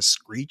out and kind of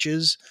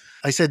screeches.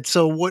 I said,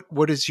 so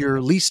what is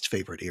your least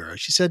favorite era?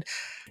 She said,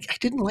 I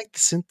didn't like the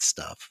synth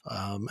stuff.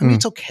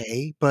 It's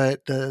okay,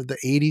 but the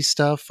 80s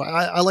stuff,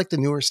 I like the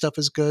newer stuff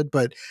is good,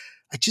 but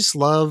I just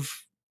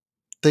love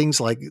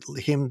things like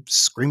him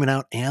screaming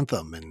out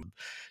Anthem and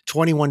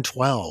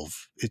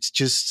 2112. It's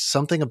just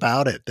something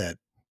about it that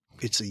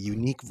it's a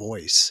unique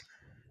voice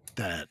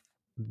that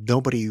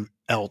nobody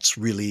else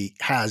really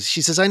has.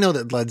 She says, I know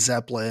that Led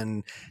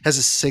Zeppelin has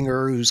a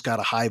singer who's got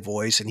a high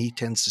voice and he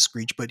tends to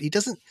screech, but he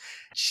doesn't.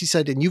 She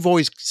said, and you've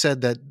always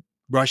said that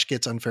Rush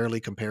gets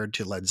unfairly compared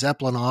to Led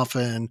Zeppelin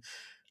often.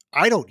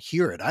 I don't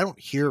hear it. I don't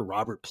hear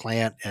Robert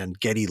Plant and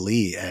Geddy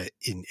Lee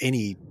in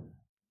any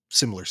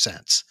similar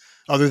sense,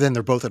 other than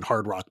they're both in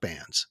hard rock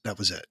bands. That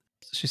was it.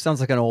 She sounds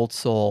like an old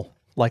soul,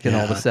 like in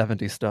all the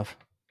 70s stuff.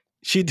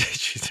 She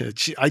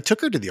did. I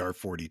took her to the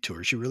R40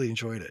 tour. She really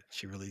enjoyed it.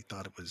 She really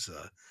thought it was,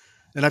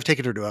 and I've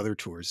taken her to other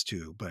tours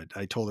too, but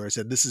I told her, I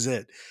said, this is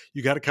it.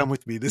 You got to come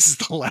with me. This is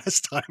the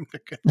last time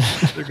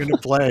they're going to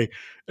play.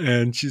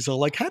 And she's all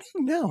like, how do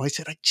you know? I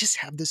said, I just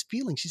have this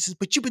feeling. She says,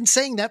 but you've been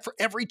saying that for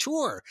every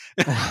tour.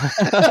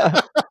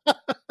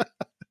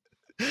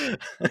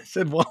 I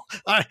said, well,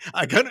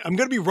 I'm going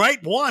to be right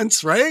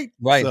once, right?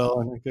 Right.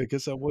 So I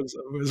guess I was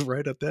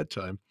right at that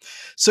time.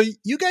 So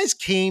you guys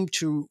came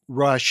to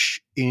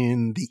Rush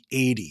in the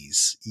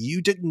 80s.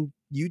 You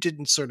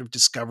didn't sort of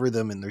discover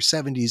them in their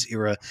 70s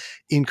era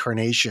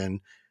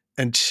incarnation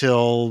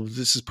until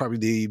this is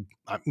probably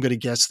I'm going to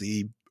guess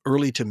the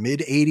early to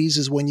mid 80s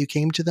is when you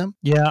came to them.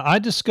 Yeah, I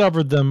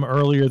discovered them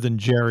earlier than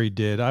Gerry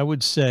did. I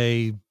would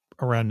say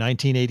around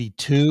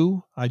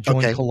 1982, I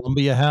joined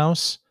Columbia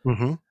House.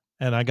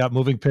 And I got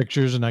Moving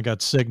Pictures and I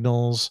got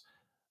Signals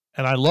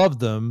and I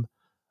loved them,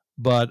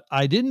 but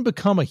I didn't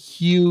become a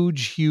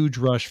huge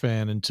Rush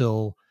fan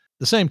until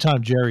the same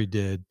time Gerry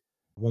did.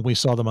 When we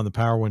saw them on the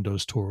Power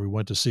Windows tour, we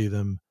went to see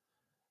them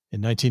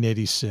in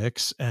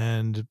 1986.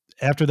 And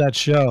after that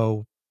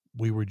show,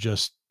 we were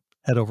just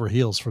head over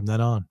heels from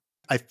then on.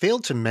 I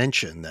failed to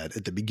mention that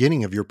at the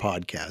beginning of your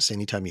podcast,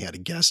 anytime you had a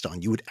guest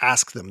on, you would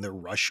ask them their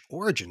Rush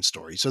origin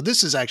story. So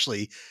this is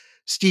actually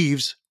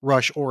Steve's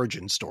Rush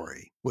origin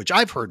story, which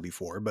I've heard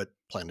before, but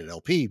Planet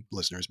LP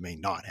listeners may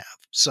not have.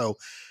 So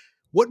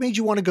what made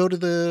you want to go to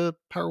the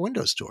Power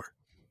Windows tour?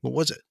 What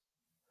was it?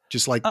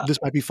 Just like, this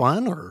might be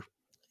fun, or?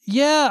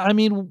 Yeah, I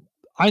mean,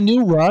 I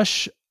knew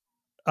Rush.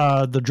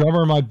 The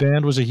drummer in my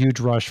band was a huge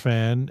Rush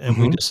fan, and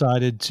we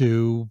decided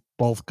to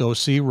both go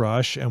see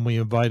Rush, and we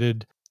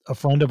invited a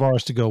friend of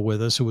ours to go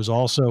with us who was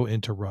also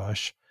into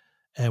Rush,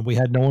 and we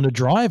had no one to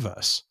drive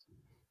us.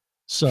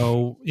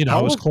 So,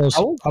 I was close.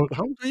 How old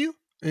were you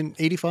in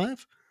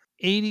 85?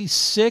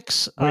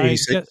 86. Oh,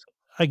 86.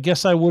 I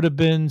guess I would have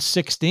been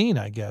 16,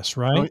 I guess,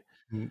 right?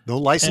 No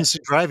license to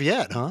drive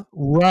yet, huh?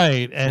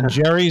 Right. And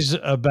Jerry's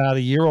about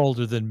a year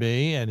older than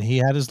me, and he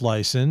had his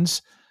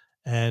license,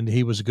 and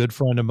he was a good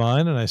friend of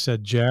mine. And I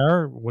said,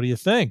 Jer, what do you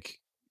think?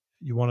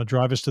 You want to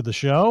drive us to the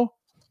show?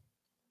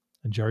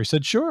 And Jerry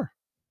said, sure.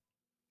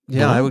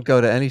 Yeah, I would go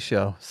to any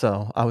show.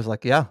 So I was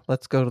like, yeah,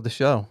 let's go to the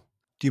show.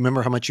 Do you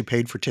remember how much you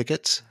paid for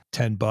tickets?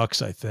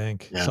 $10, I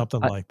think, something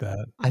like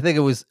that. I think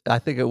it was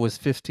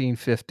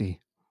 $15.50.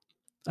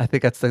 I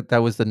think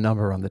that was the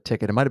number on the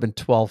ticket. It might have been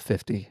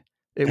 $12.50.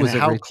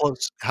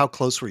 How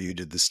close were you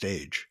to the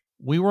stage?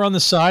 We were on the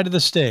side of the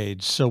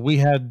stage, so we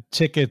had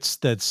tickets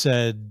that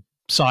said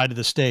side of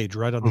the stage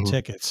right on the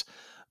tickets.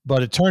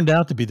 But it turned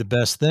out to be the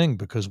best thing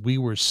because we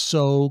were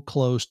so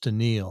close to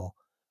Neil.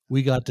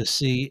 We got to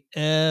see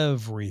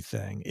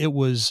everything. It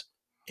was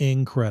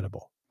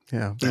incredible.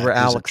 Yeah, we were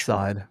Alex's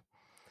side.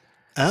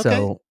 Okay.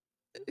 So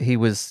he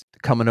was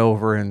coming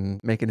over and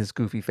making his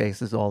goofy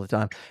faces all the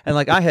time. And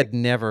like, I had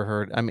never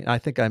heard, I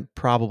think I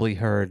probably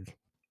heard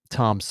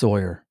Tom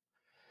Sawyer,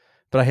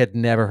 but I had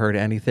never heard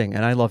anything.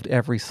 And I loved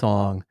every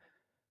song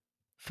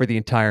for the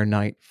entire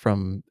night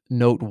from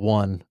note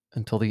one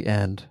until the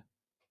end.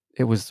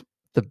 It was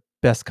the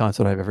best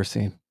concert I've ever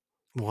seen.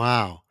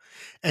 Wow.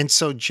 And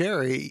so,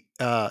 Gerry,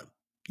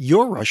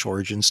 your Rush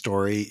origin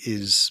story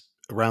is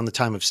around the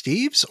time of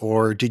Steve's,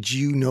 or did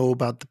you know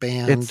about the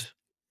band?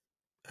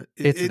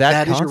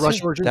 That is your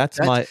Rush origin.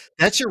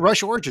 That's your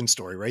Rush origin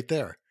story right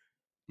there.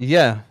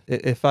 Yeah.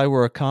 If I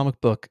were a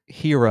comic book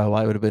hero,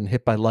 I would have been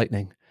hit by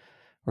lightning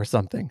or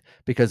something,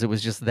 because it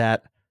was just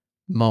that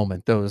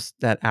moment,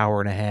 that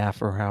hour and a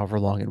half or however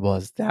long it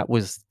was. That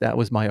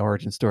was my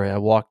origin story. I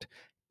walked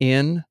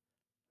in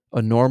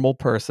a normal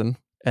person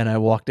and I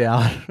walked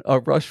out a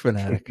Rush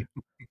fanatic.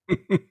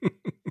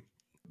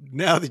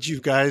 Now that you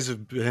guys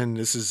have been,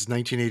 this is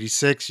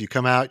 1986, you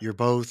come out, you're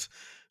both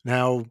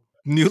now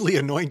newly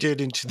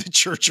anointed into the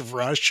Church of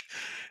Rush,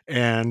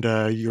 and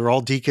you're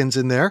all deacons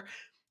in there.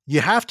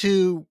 You have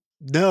to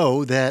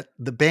know that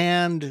the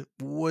band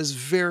was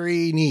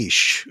very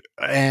niche,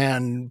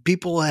 and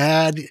people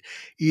had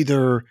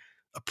either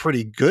a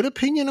pretty good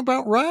opinion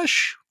about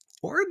Rush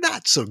or a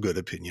not so good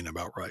opinion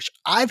about Rush.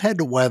 I've had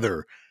to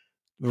weather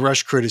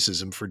Rush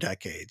criticism for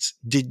decades.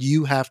 Did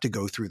you have to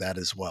go through that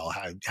as well?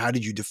 How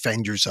did you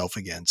defend yourself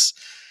against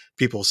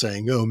people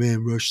saying, "Oh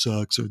man, Rush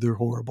sucks," or "They're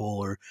horrible,"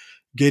 or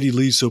 "Geddy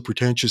Lee's so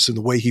pretentious in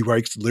the way he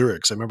writes the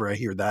lyrics"? I remember I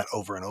hear that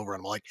over and over, and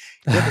I'm like,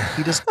 yeah,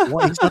 but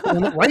he's not the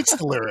one that writes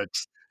the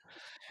lyrics.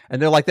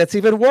 And they're like, that's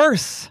even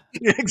worse.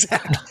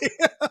 Exactly.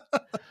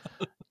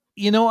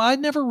 I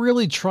never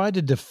really tried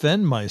to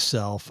defend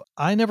myself.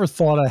 I never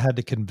thought I had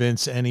to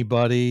convince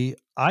anybody.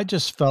 I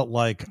just felt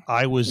like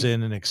I was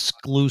in an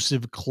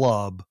exclusive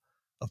club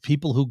of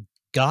people who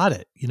got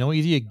it. Either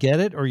you get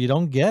it or you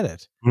don't get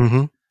it.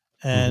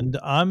 And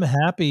I'm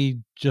happy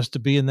just to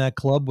be in that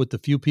club with the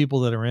few people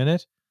that are in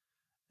it,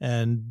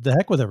 and the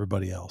heck with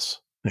everybody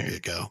else. There you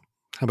go.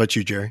 How about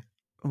you, Gerry?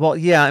 Well,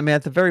 yeah,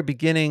 at the very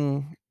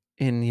beginning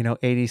in,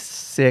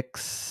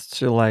 86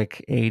 to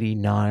like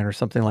 89 or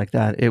something like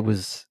that, it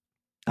was,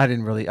 I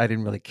didn't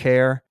really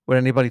care what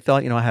anybody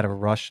thought. I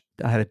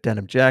had a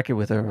denim jacket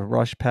with a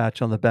Rush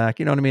patch on the back.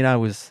 You know what I mean? I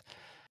was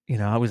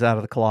out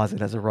of the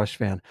closet as a Rush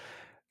fan.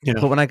 Yeah.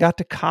 But when I got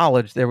to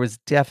college, there was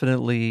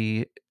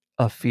definitely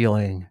a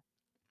feeling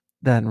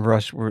that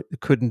Rush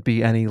couldn't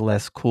be any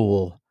less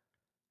cool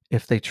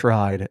if they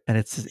tried. And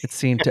it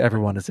seemed to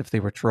everyone as if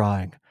they were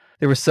trying.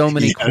 There were so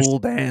many cool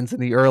bands in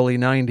the early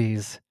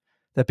 90s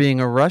that being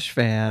a Rush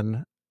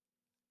fan,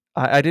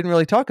 I didn't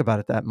really talk about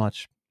it that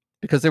much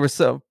because there was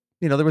there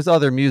was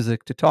other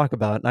music to talk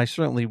about. And I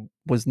certainly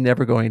was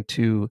never going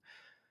to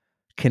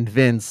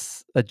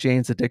convince a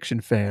Jane's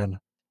Addiction fan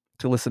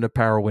to listen to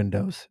Power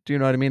Windows. Do you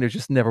know what I mean? It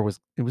was never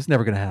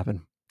going to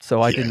happen.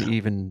 So I didn't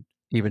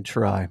even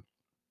try.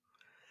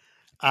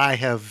 I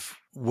have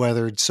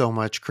weathered so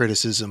much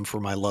criticism for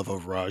my love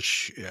of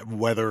Rush,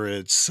 whether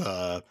it's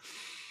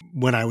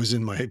when I was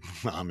I'm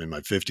in my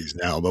 50s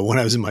now, but when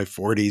I was in my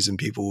 40s and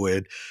people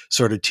would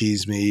sort of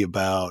tease me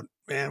about,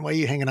 man, why are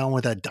you hanging on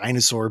with that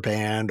dinosaur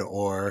band,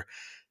 or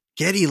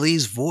Geddy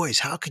Lee's voice?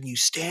 How can you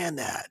stand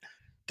that?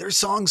 Their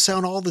songs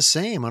sound all the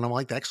same. And I'm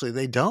like, actually,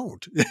 they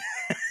don't.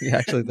 Yeah,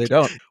 actually, they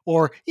don't.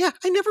 Or, yeah,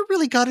 I never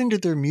really got into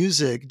their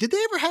music. Did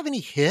they ever have any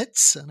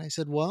hits? And I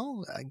said,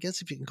 well, I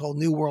guess if you can call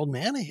New World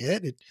Man a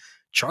hit, it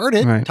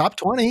charted, top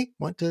 20,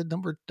 went to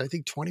number, I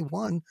think,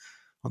 21.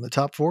 on the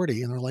top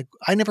 40. And they're like,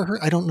 I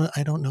don't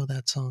know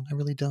that song. I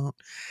really don't.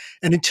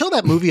 And until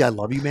that movie, I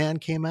Love You Man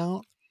came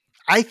out,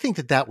 I think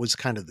that was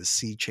kind of the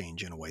sea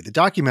change in a way. The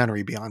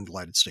documentary Beyond the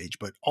Lighted Stage,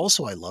 but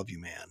also I Love You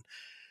Man.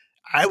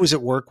 I was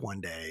at work one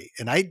day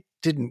and I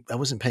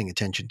wasn't paying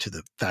attention to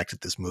the fact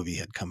that this movie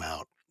had come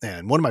out.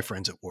 And one of my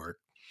friends at work,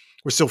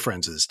 we're still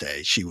friends to this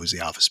day. She was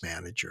the office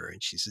manager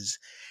and she says,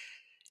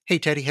 "Hey,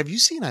 Teddy, have you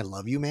seen I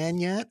Love You Man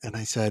yet?" And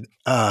I said,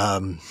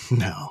 no.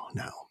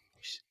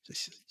 She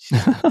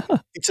said,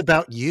 "It's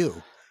about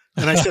you."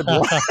 And I said,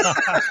 "What?"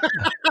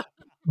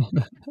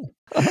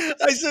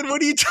 I said,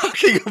 "What are you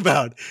talking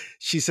about?"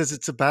 She says,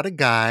 "It's about a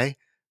guy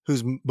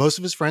whose most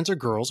of his friends are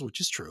girls," which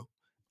is true,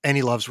 and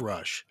he loves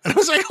Rush. And I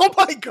was like, "Oh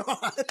my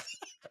God."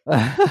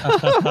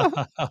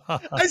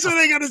 I said,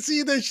 "I got to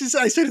see this."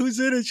 I said, "Who's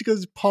in it?" She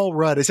goes, "Paul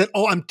Rudd." I said,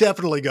 "Oh, I'm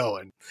definitely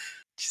going."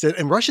 She said,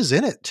 "And Rush is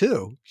in it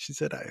too." She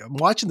said, "I'm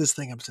watching this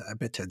thing. I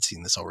bet Ted's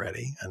seen this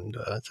already." And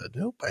I said,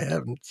 "Nope, I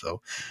haven't."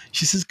 So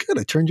she says, "Good.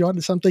 I turned you on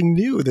to something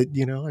new that,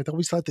 I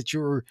always thought that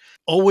you were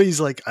always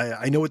like,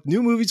 I know what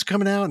new movies are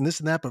coming out and this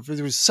and that, but for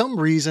there was some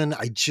reason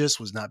I just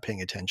was not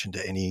paying attention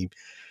to any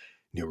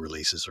new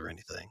releases or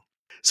anything."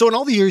 So in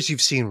all the years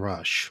you've seen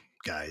Rush,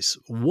 guys,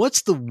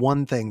 what's the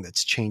one thing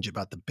that's changed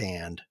about the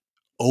band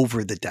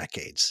over the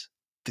decades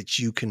that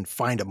you can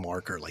find a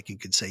marker? Like you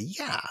could say,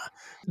 yeah,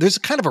 there's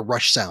kind of a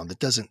Rush sound that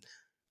doesn't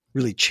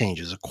really change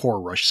as a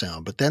core Rush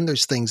sound, but then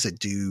there's things that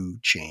do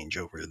change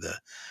over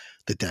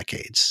the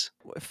decades.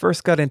 I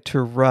first got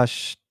into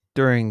Rush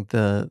during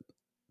the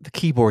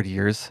keyboard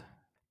years,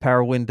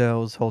 Power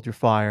Windows, Hold Your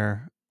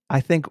Fire.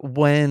 I think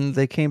when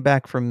they came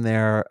back from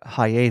their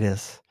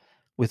hiatus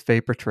with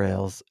Vapor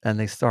Trails and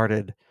they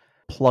started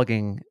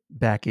plugging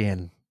back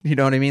in, you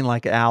know what I mean?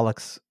 Like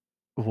Alex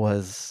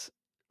was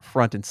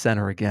front and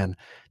center again.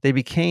 They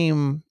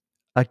became,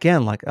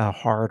 again, like a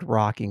hard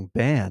rocking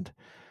band.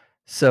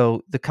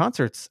 So the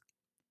concerts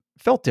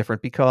felt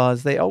different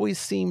because they always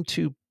seemed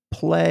to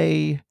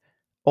play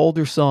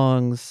older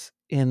songs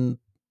in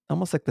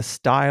almost like the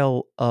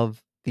style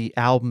of the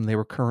album they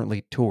were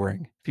currently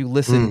touring. If you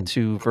listen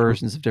to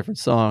versions of different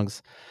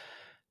songs,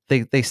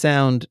 they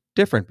sound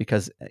different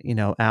because,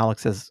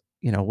 Alex has,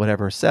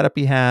 whatever setup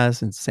he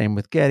has, and same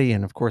with Geddy,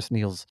 and of course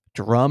Neil's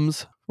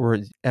drums were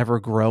ever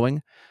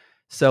growing.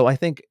 So I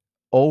think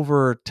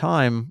over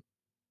time,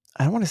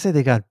 I don't want to say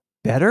they got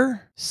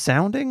better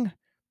sounding,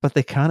 but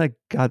they kind of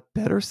got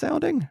better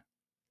sounding.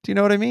 Do you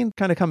know what I mean?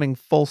 Kind of coming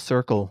full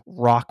circle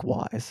rock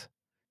wise.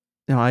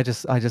 I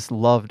just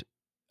loved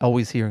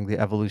always hearing the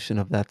evolution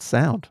of that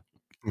sound.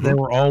 They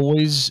were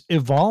always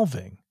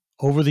evolving.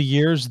 Over the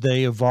years,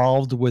 they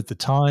evolved with the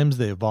times,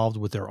 they evolved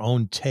with their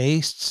own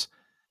tastes.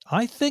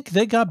 I think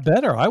they got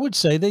better. I would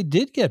say they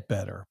did get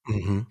better.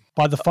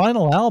 By the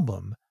final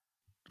album,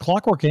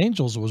 Clockwork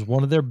Angels was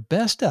one of their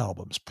best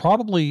albums,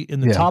 probably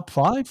in the top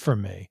 5 for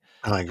me.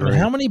 I agree. I mean,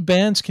 how many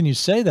bands can you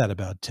say that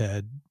about,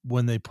 Ted?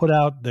 When they put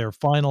out their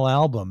final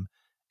album,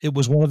 it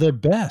was one of their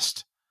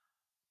best.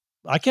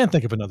 I can't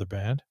think of another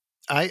band.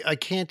 I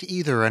can't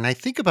either. And I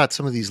think about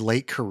some of these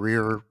late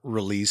career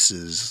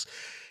releases,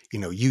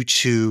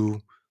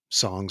 U2,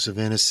 Songs of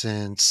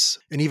Innocence,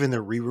 and even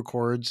their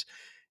re-records.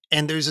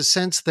 And there's a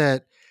sense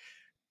that,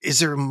 is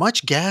there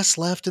much gas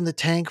left in the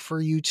tank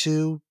for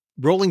U2?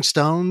 Rolling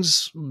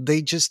Stones,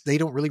 they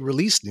don't really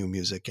release new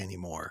music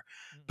anymore,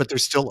 but they're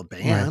still a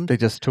band. Right. They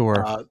just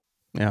tour.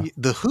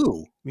 The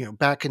Who,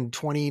 back in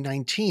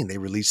 2019, they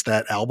released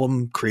that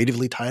album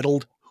creatively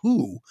titled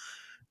Who,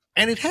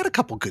 and it had a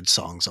couple good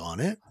songs on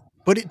it,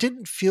 but it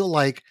didn't feel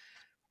like,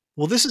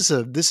 well, this is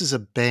a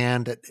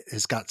band that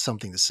has got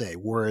something to say.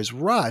 Whereas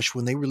Rush,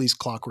 when they released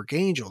Clockwork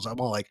Angels, I'm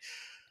all like,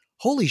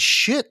 holy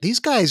shit, these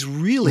guys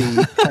really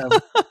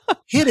have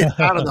hit it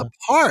out of the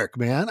park,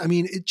 man. I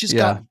mean, it just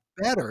got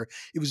better.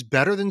 It was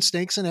better than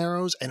Snakes and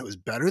Arrows, and it was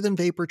better than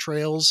Vapor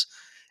Trails.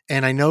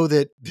 And I know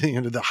that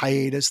the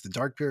hiatus, the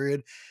dark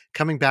period,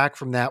 coming back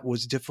from that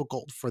was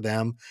difficult for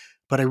them.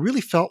 But I really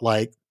felt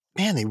like,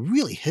 man, they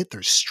really hit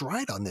their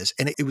stride on this.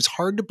 And it was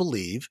hard to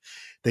believe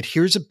that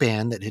here's a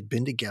band that had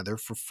been together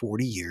for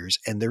 40 years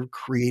and they're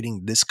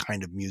creating this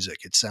kind of music.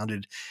 It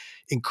sounded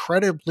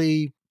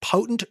incredibly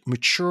potent,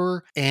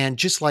 mature, and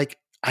just like,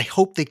 I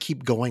hope they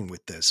keep going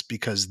with this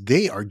because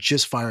they are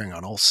just firing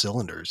on all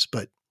cylinders.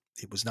 But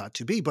it was not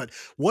to be. But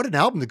what an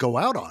album to go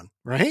out on,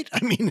 right?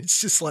 I mean,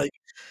 it's just like,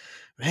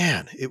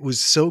 man, it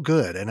was so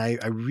good. And I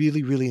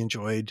really, really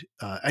enjoyed,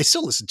 I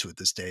still listen to it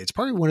this day. It's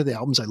probably one of the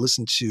albums I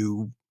listen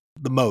to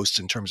the most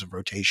in terms of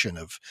rotation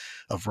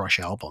of Rush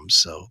albums.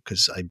 So,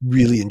 cause I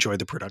really enjoyed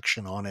the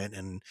production on it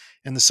and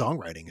the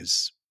songwriting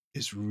is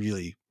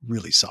really,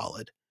 really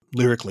solid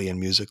lyrically and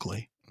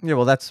musically. Yeah.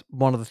 Well, that's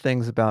one of the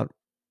things about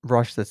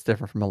Rush that's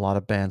different from a lot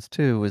of bands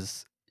too,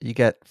 is you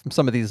get from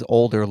some of these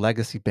older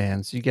legacy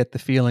bands, you get the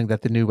feeling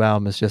that the new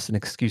album is just an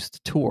excuse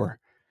to tour.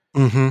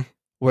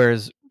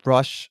 Whereas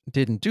Rush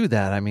didn't do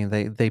that. I mean,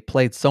 they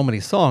played so many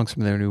songs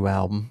from their new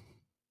album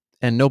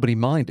and nobody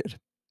minded.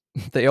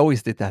 They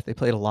always did that. They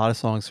played a lot of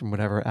songs from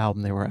whatever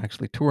album they were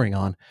actually touring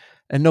on,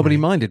 and nobody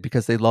minded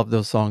because they loved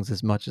those songs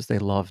as much as they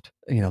loved,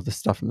 the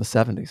stuff from the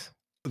 70s.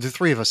 The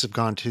three of us have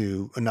gone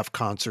to enough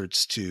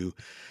concerts to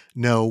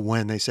know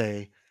when they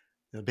say,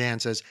 the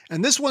band says,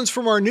 and this one's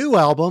from our new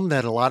album,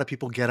 that a lot of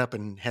people get up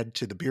and head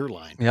to the beer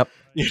line. Yep.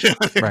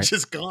 They're Right.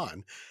 just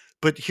gone.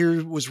 But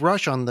here was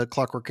Rush on the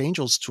Clockwork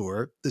Angels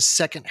tour. The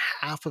second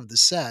half of the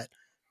set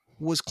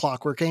was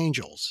Clockwork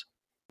Angels.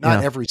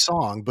 Not every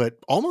song, but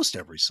almost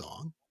every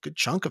song. Good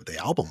chunk of the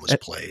album was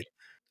played.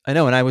 I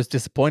know, and I was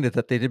disappointed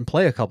that they didn't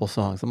play a couple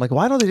songs. I'm like,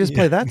 why don't they just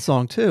play that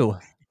song too?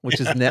 Which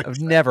is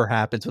never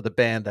happens with a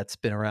band that's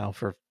been around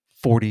for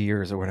 40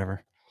 years or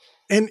whatever.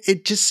 And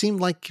it just seemed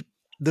like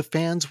the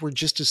fans were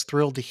just as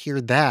thrilled to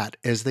hear that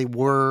as they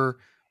were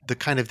the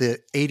kind of the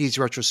 80s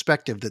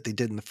retrospective that they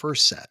did in the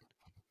first set,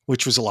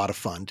 which was a lot of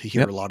fun to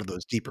hear a lot of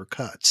those deeper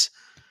cuts.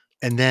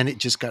 And then it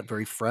just got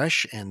very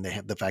fresh, and they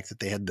had the fact that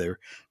they had their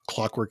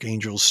Clockwork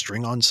Angels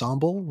string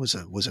ensemble was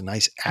a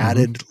nice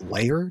added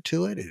layer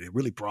to it. It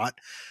really brought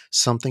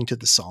something to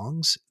the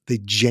songs. They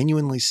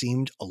genuinely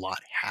seemed a lot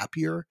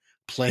happier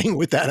playing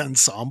with that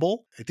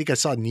ensemble. I think I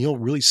saw Neil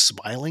really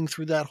smiling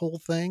through that whole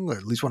thing, or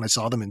at least when I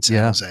saw them in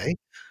San Jose.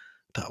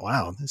 I thought,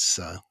 wow,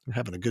 we're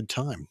having a good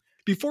time.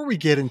 Before we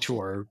get into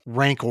our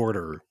rank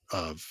order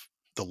of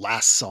the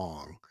last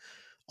song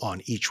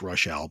on each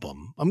Rush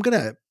album, I'm going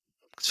to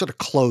sort of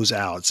close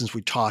out, since we're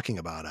talking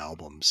about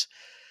albums.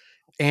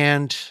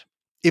 And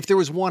if there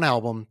was one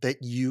album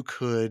that you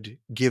could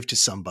give to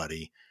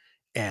somebody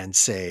and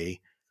say,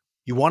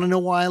 you want to know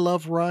why I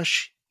love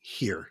Rush?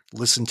 Here,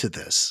 listen to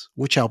this.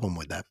 Which album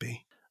would that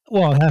be?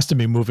 Well, it has to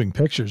be Moving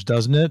Pictures,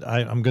 doesn't it?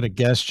 I'm going to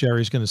guess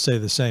Jerry's going to say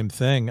the same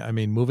thing. I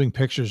mean, Moving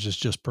Pictures is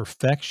just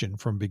perfection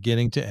from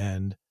beginning to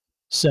end.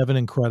 7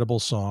 incredible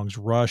songs,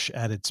 Rush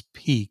at its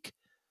peak.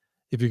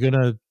 If you're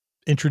going to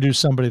introduce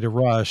somebody to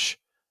Rush,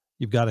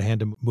 you've got to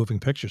hand them Moving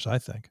Pictures, I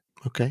think.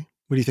 Okay.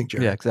 What do you think,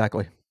 Jerry? Yeah,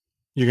 exactly.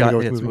 You're going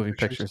to go with Moving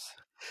Pictures?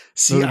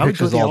 See, Moving I would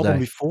go Pictures the all album day.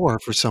 before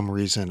for some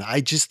reason.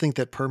 I just think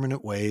that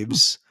Permanent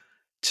Waves,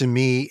 to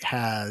me,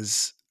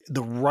 has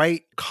the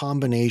right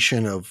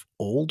combination of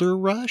older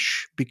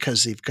Rush,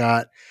 because they've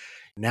got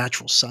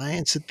Natural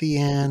Science at the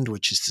end,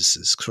 which is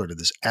this sort of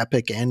this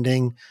epic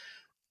ending,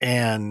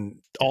 and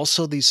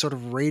also these sort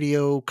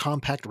of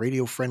compact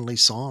radio friendly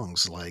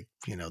songs like,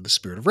 The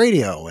Spirit of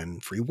Radio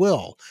and Free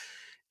Will.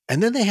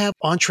 And then they have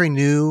Entre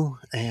Nous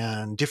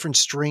and Different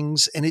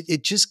Strings, and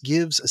it just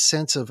gives a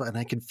sense of, and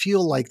I can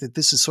feel like that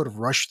this is sort of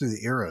Rush through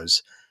the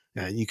eras.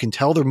 You can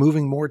tell they're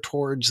moving more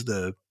towards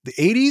the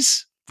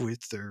 80s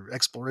with their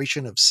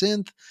exploration of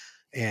synth,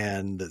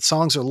 and the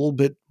songs are a little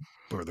bit,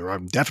 or they're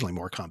definitely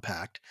more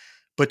compact.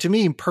 But to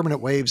me,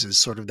 Permanent Waves is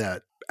sort of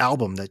that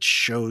album that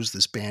shows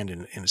this band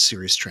in a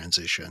serious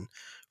transition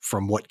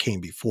from what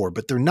came before,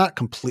 but they're not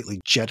completely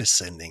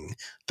jettisoning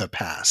the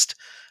past,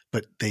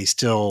 but they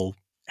still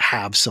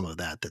have some of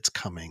that that's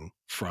coming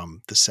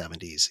from the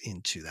 70s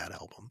into that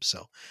album.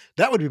 So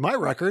that would be my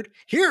record.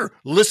 Here,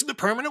 listen to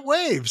Permanent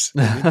Waves.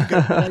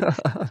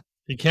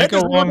 You can't go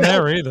wrong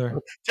there either.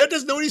 Ted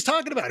doesn't know what he's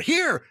talking about.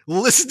 Here,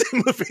 listen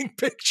to Moving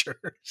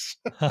Pictures.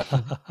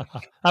 How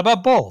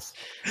about both?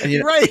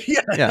 Right.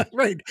 Yeah.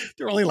 Right.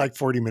 They're only like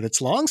 40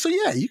 minutes long. So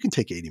yeah, you can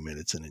take 80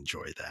 minutes and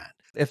enjoy that.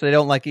 If they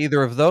don't like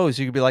either of those,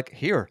 you could be like,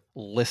 here,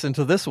 listen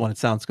to this one. It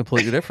sounds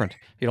completely different.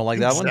 You don't like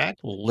that one?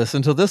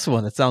 Listen to this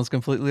one. It sounds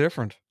completely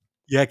different.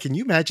 Yeah. Can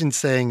you imagine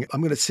saying,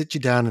 I'm going to sit you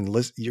down and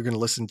you're going to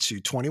listen to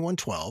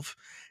 2112,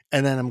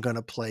 and then I'm going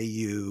to play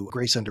you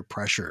Grace Under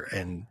Pressure.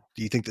 And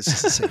do you think this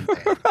is the same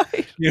band?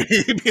 Right.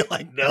 You'd be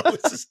like, no,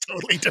 this is a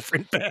totally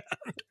different band.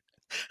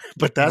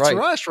 But that's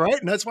Rush, right?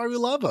 And that's why we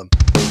love them.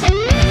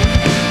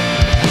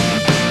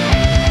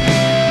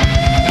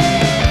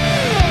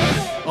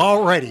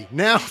 Alrighty,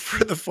 now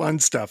for the fun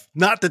stuff.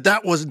 Not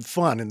that wasn't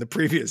fun in the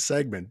previous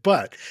segment,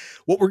 but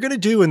what we're going to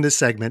do in this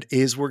segment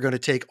is we're going to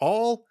take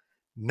all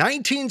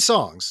 19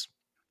 songs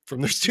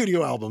from their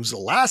studio albums, the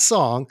last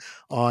song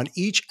on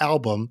each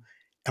album,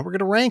 and we're going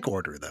to rank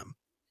order them.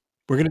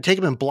 We're going to take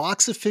them in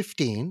blocks of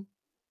 15.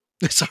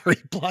 Sorry,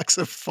 blocks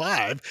of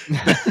 5.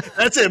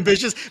 That's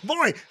ambitious.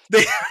 Boy,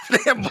 they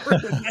have more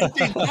than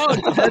 19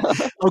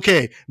 songs.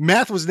 Okay,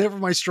 math was never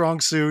my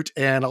strong suit,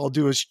 and I'll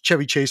do a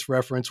Chevy Chase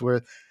reference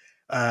where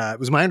it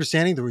was my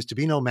understanding there was to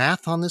be no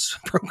math on this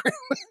program.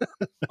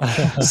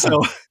 So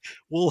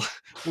we'll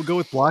go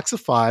with blocks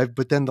of 5,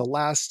 but then the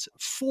last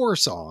 4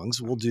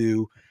 songs we'll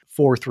do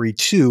 4, 3,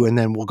 2, and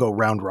then we'll go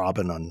round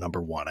robin on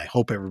number 1. I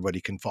hope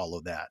everybody can follow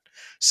that.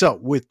 So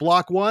with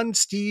block 1,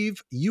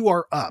 Steve, you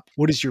are up.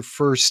 What is your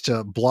first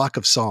block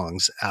of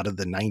songs out of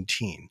the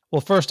 19?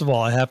 Well, first of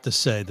all, I have to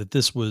say that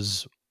this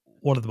was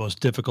one of the most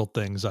difficult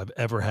things I've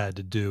ever had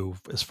to do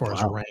as far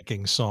as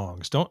ranking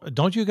songs.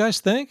 Don't you guys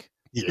think?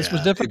 Yeah, this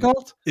was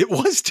difficult? It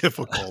was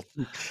difficult.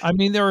 I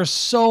mean, there are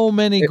so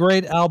many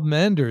great album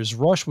enders.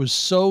 Rush was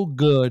so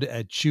good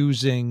at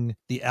choosing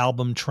the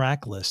album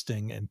track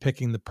listing and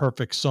picking the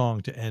perfect song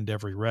to end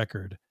every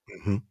record.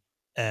 Mm-hmm.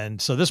 And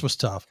so this was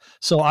tough.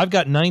 So I've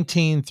got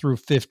 19 through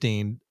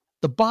 15.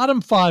 The bottom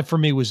 5 for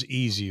me was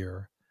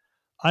easier.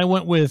 I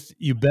went with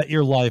You Bet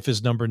Your Life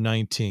is number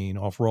 19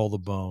 off Roll the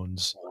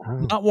Bones.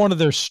 Wow. Not one of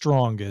their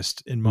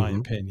strongest, in my Mhm.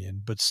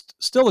 opinion, but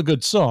still a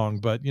good song.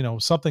 But,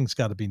 something's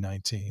got to be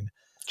 19.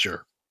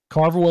 Sure.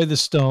 Carve Away the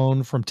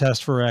Stone from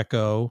Test for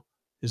Echo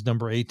is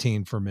number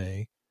 18 for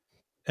me.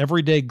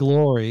 Everyday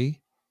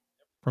Glory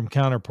from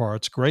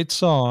Counterparts. Great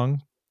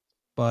song,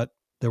 but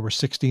there were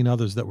 16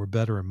 others that were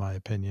better, in my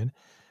opinion.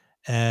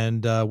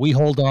 And We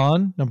Hold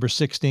On, number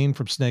 16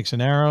 from Snakes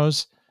and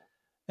Arrows.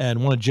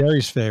 And one of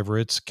Jerry's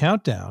favorites,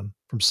 Countdown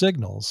from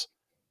Signals,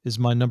 is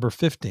my number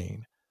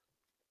 15.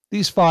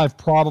 These 5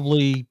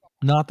 probably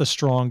not the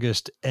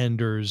strongest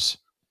enders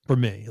for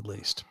me, at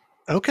least.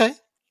 Okay.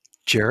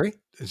 Jerry,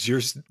 is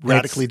yours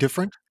radically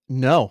different?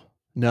 No.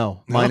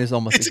 Mine is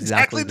almost It's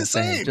exactly the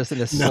same, same. just in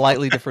a No.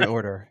 slightly different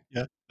order.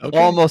 Yeah. Okay.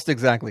 Almost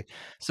exactly.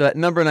 So at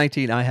number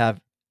 19, I have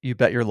You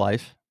Bet Your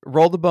Life.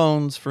 Roll the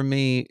Bones for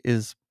me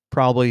is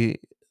probably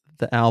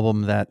the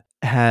album that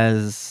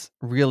has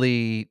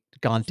really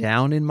gone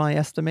down in my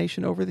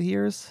estimation over the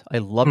years. I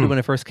loved it when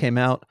it first came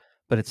out,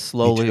 but it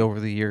slowly over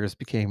the years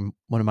became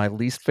one of my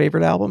least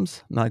favorite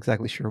albums. I'm not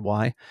exactly sure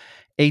why.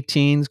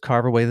 18's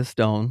Carve Away the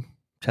Stone,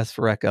 Test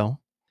for Echo.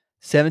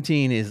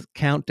 17 is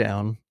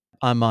Countdown.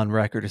 I'm on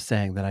record as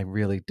saying that I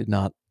really did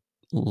not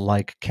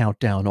like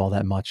Countdown all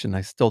that much, and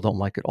I still don't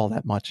like it all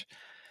that much.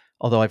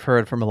 Although I've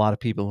heard from a lot of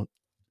people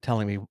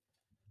telling me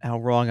how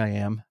wrong I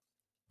am.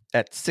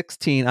 At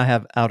 16, I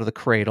have Out of the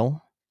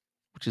Cradle,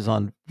 which is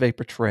on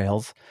Vapor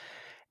Trails.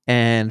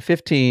 And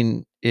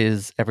 15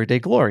 is Everyday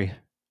Glory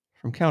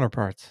from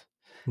Counterparts.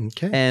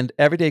 Okay. And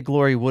Everyday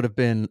Glory would have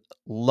been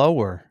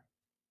lower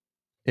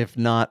if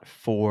not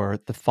for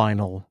the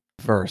final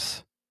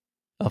verse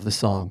of the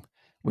song,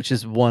 which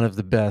is one of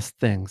the best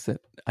things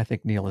that I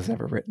think Neil has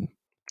ever written.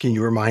 Can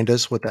you remind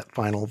us what that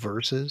final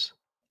verse is?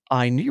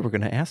 I knew you were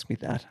going to ask me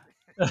that.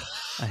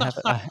 I have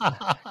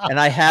it,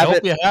 I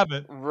hope you have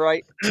it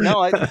right.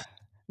 No,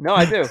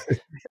 I do.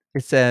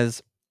 It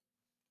says,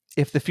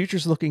 if the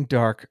future's looking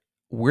dark,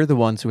 we're the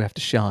ones who have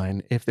to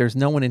shine. If there's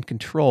no one in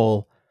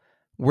control,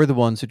 we're the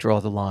ones who draw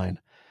the line.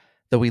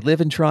 Though we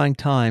live in trying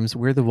times,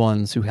 we're the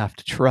ones who have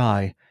to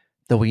try.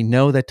 Though we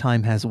know that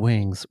time has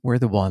wings, we're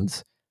the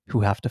ones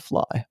who have to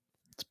fly.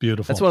 It's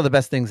beautiful. That's one of the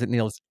best things that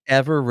Neil's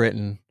ever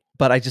written,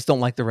 but I just don't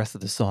like the rest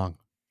of the song.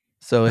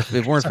 So if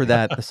it weren't for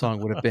that, the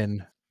song would have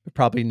been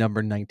probably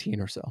number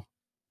 19 or so.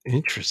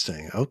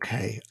 Interesting.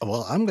 Okay.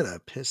 Well, I'm going to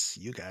piss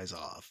you guys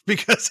off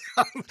because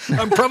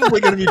I'm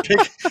probably going to be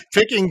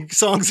picking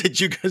songs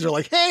that you guys are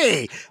like,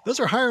 hey,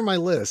 those are higher on my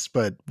list,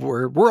 but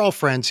we're all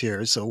friends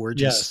here. So we're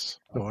just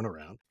going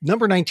around.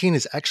 Number 19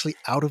 is actually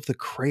Out of the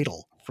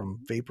Cradle from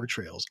Vapor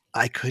Trails.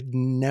 I could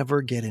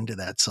never get into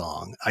that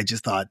song. I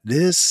just thought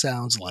this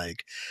sounds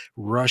like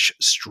Rush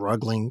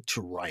struggling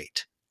to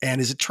write. And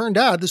as it turned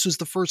out, this was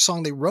the first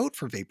song they wrote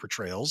for Vapor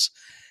Trails.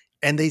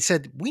 And they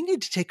said, we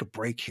need to take a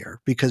break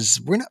here because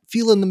we're not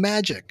feeling the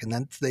magic. And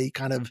then they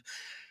kind of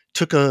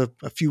took a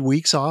few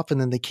weeks off and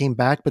then they came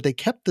back, but they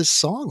kept this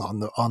song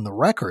on the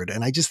record.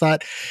 And I just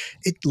thought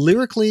it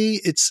lyrically,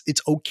 it's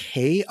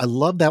okay. I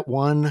love that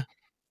one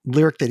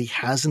lyric that he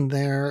has in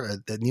there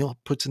that Neil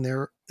puts in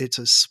there. It's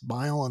a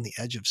smile on the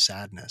edge of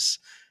sadness.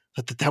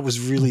 That was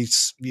really,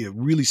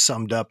 really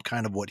summed up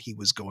kind of what he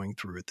was going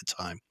through at the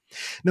time.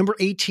 Number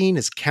 18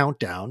 is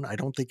Countdown. I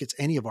don't think it's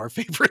any of our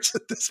favorites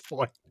at this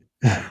point.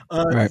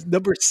 Right.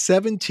 Number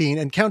 17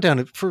 and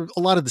Countdown for a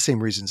lot of the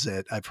same reasons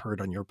that I've heard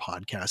on your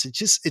podcast.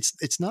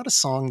 It's not a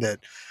song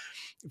that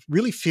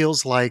really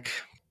feels like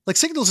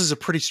Signals is a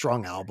pretty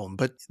strong album,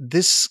 but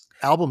this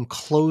album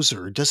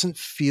Closer doesn't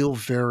feel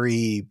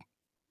very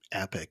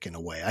epic in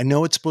a way. I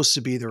know it's supposed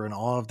to be they're in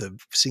awe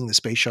of seeing the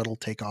space shuttle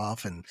take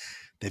off and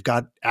they've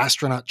got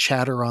astronaut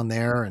chatter on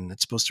there and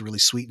it's supposed to really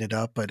sweeten it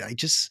up, but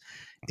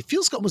it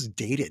feels almost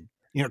dated,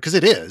 because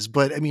it is,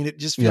 but I mean, it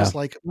just feels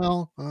like,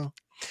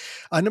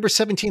 number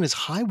 17 is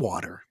High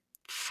Water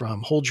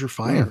from Hold Your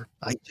Fire.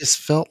 I just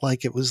felt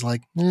like it was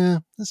like,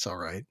 that's all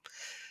right.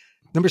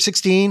 Number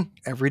 16,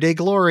 Everyday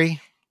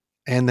Glory.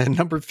 And then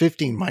number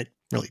 15 might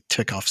really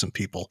tick off some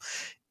people.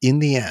 In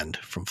the End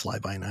from Fly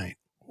By Night.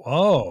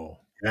 Whoa.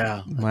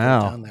 Yeah.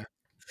 Wow. Down there.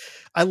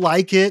 I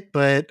like it,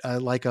 but I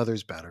like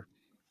others better.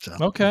 So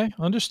okay,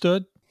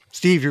 understood.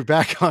 Steve, you're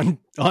back on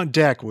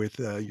deck with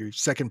your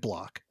second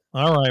block.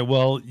 All right.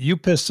 Well, you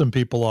pissed some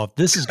people off.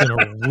 This is going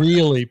to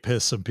really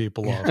piss some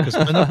people off because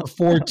my number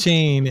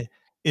 14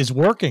 is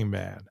Working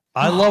Man.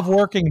 I love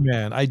Working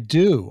Man. I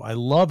do. I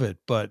love it,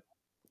 but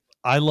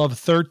I love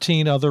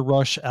 13 other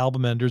Rush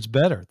album enders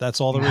better. That's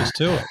all there is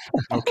to it.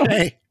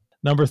 Okay.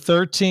 Number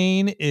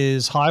 13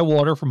 is High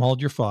Water from Hold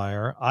Your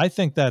Fire. I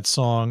think that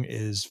song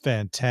is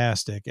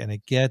fantastic and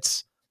it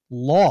gets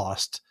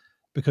lost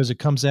because it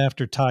comes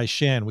after Tai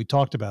Shan. We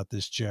talked about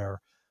this,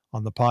 Jer,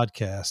 on the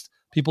podcast.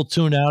 People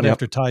tune out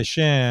after Tai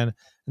Shan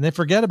and they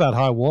forget about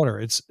High Water.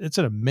 It's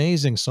an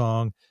amazing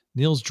song.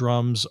 Neil's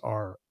drums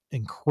are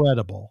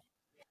incredible.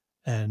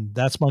 And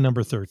that's my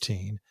number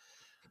 13.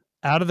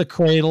 Out of the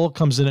Cradle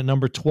comes in at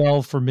number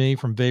 12 for me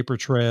from Vapor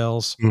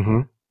Trails.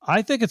 Mm-hmm.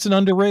 I think it's an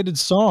underrated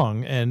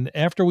song. And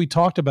after we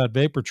talked about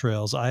Vapor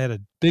Trails, I had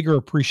a bigger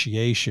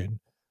appreciation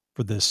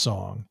for this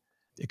song.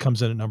 It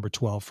comes in at number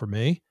 12 for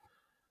me.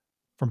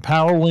 From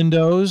Power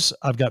Windows,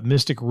 I've got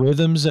Mystic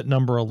Rhythms at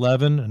number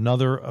 11,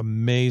 another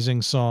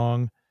amazing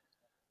song.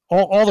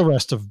 All the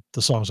rest of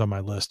the songs on my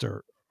list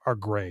are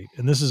great.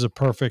 And this is a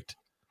perfect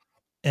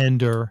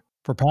ender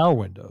for Power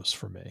Windows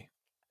for me.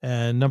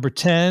 And number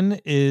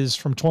 10 is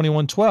from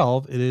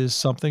 2112. It is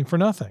Something for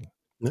Nothing.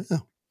 Yeah.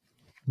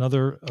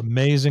 Another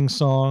amazing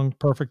song,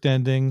 perfect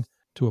ending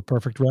to a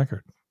perfect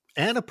record.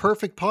 And a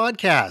perfect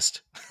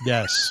podcast.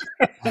 Yes.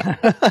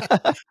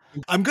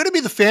 I'm going to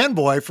be the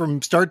fanboy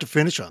from start to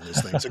finish on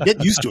this thing. So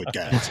get used to it,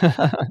 guys.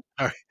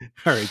 All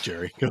right,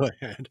 Gerry, go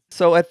ahead.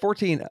 So at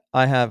 14,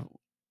 I have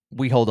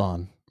We Hold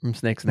On from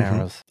Snakes and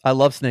Arrows. I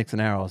love Snakes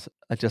and Arrows.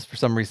 I just, for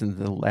some reason,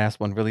 the last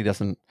one really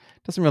doesn't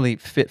really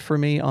fit for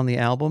me on the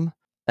album.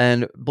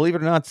 And believe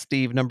it or not,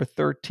 Steve, number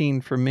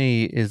 13 for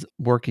me is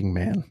Working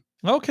Man.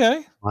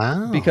 Okay.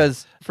 Wow.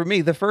 Because for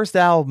me, the first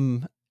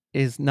album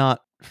is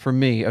not, for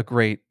me, a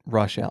great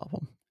Rush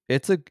album.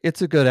 It's a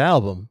good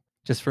album.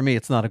 Just for me,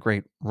 it's not a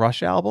great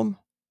Rush album.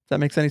 If that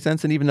makes any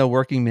sense. And even though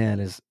Working Man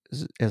is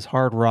as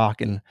hard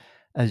rock and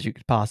as you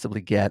could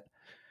possibly get,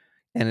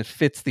 and it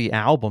fits the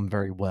album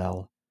very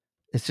well,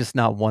 it's just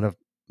not one of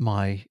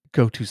my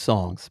go-to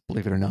songs,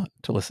 believe it or not,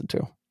 to listen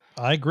to.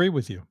 I agree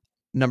with you.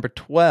 Number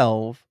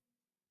 12,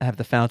 I have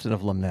The Fountain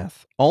of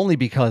Lamneth, only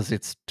because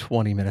it's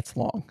 20 minutes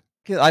long.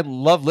 I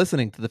love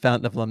listening to The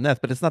Fountain of Lamneth,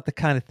 but it's not the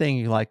kind of thing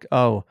you're like,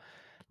 oh,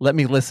 let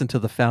me listen to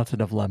The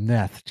Fountain of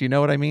Lamneth. Do you know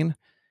what I mean?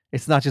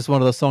 It's not just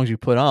one of those songs you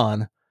put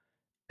on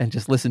and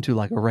just listen to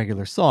like a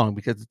regular song,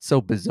 because it's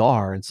so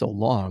bizarre and so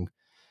long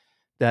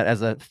that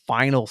as a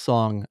final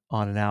song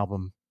on an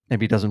album,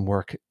 maybe doesn't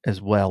work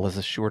as well as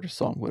a shorter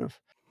song would have.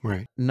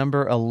 Right.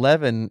 Number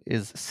 11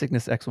 is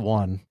Cygnus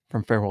X-1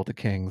 from Farewell to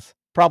Kings.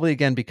 Probably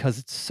again because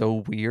it's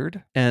so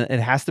weird, and it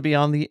has to be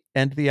on the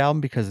end of the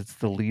album because it's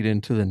the lead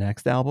into the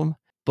next album.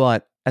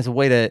 But as a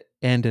way to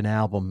end an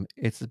album,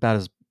 it's about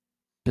as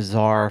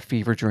bizarre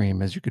fever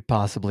dream as you could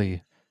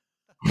possibly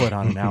put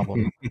on an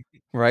album,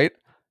 right?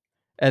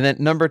 And then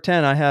number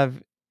 10, I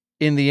have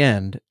In the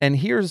End. And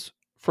here's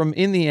from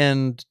In the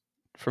End,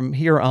 from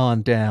here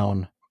on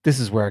down,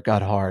 this is where it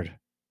got hard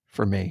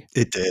for me.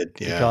 It did,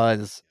 yeah.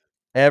 Because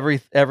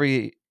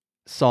every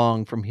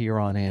song from here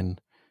on in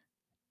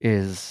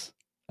is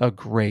a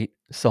great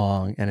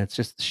song, and it's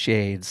just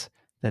shades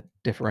that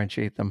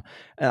differentiate them.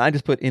 And I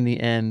just put In the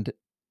End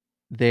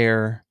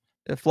there.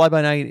 Fly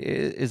By Night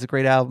is a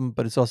great album,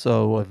 but it's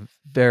also a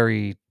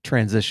very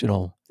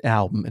transitional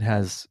album. It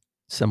has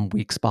some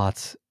weak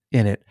spots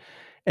in it.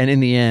 And In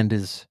the End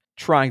is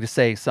trying to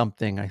say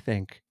something, I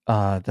think,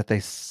 that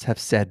they have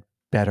said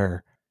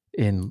better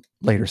in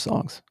later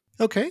songs.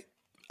 Okay.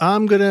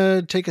 I'm going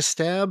to take a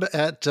stab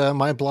at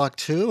my block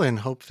too, and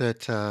hope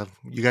that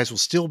you guys will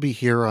still be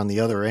here on the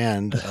other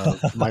end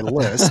of my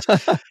list.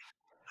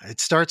 It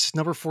starts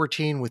number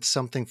 14 with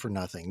Something for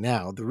Nothing.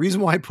 Now, the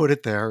reason why I put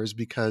it there is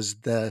because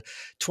the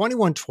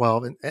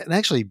 2112, and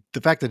actually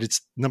the fact that it's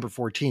number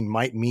 14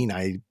 might mean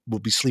I will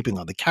be sleeping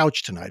on the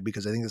couch tonight,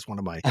 because I think it's one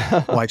of my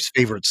wife's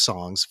favorite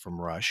songs from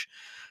Rush.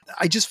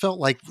 I just felt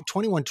like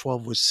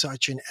 2112 was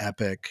such an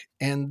epic,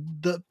 and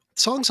the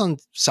songs on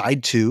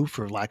side 2,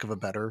 for lack of a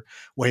better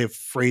way of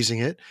phrasing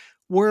it,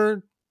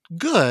 were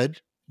good,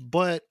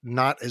 but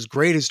not as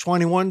great as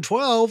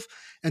 2112.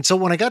 And so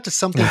when I got to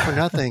Something for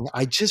Nothing,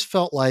 I just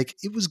felt like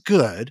it was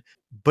good,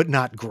 but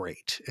not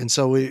great. And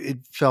so it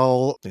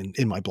fell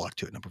in my block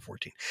 2 at number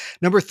 14.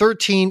 Number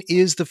 13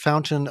 is The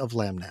Fountain of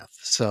Lamneth.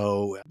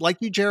 So like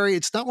you, Gerry,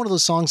 it's not one of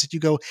those songs that you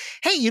go,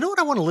 hey, you know what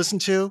I want to listen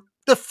to?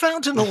 The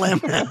Fountain of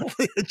Lamneth.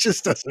 It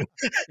just doesn't.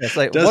 It's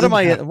like, what am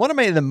I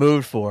in the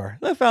mood for?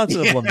 The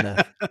Fountain of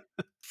Lamneth.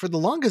 For the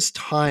longest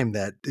time,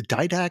 that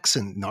Didax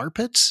and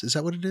Narpits, is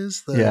that what it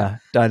is?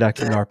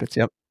 Didax and Narpits,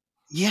 yep.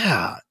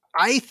 Yeah.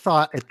 I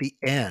thought at the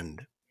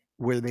end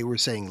where they were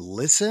saying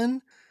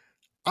listen,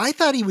 I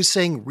thought he was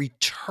saying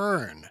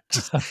return.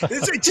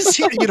 Just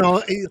you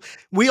know,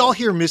 we all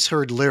hear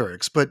misheard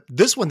lyrics, but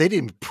this one, they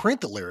didn't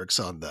print the lyrics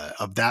of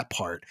that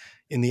part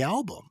in the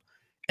album.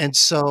 And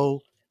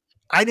so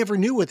I never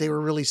knew what they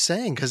were really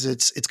saying, because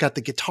it's got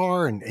the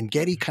guitar and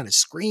Geddy kind of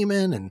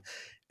screaming.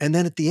 And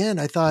then at the end,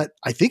 I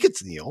think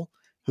it's Neil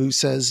who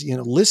says, you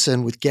know,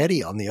 listen, with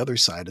Geddy on the other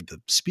side of the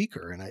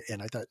speaker.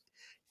 And I thought,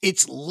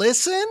 it's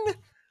listen?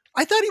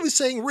 I thought he was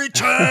saying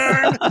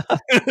return.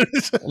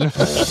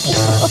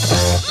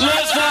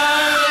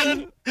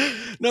 Listen!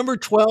 Number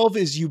 12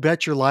 is You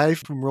Bet Your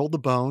Life from Roll the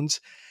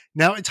Bones.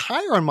 Now, it's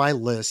higher on my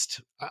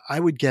list, I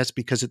would guess,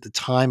 because at the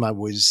time I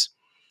was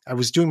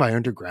doing my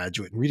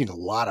undergraduate and reading a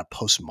lot of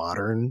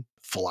postmodern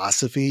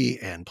philosophy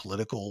and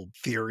political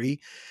theory.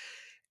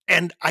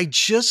 And I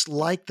just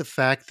liked the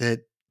fact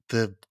that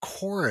the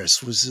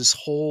chorus was this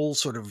whole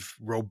sort of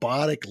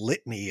robotic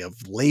litany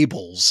of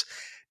labels.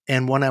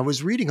 And when I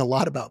was reading a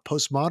lot about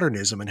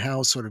postmodernism and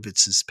how sort of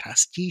it's this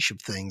pastiche of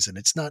things and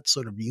it's not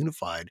sort of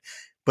unified,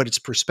 but it's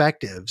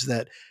perspectives,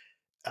 that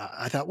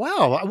I thought,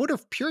 wow, I wonder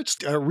if Peart's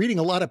reading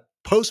a lot of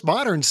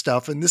postmodern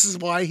stuff, and this is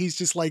why he's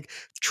just like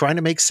trying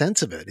to make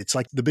sense of it. It's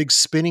like the big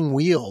spinning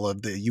wheel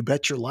of the "You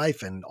Bet Your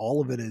Life," and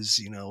all of it is,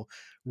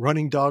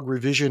 running dog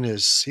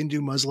revisionist,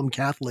 Hindu, Muslim,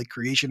 Catholic,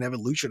 creation,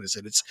 evolutionist,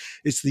 and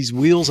it's these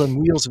wheels on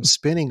wheels of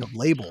spinning of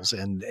labels,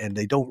 and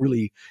they don't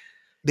really.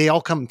 They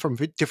all come from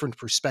different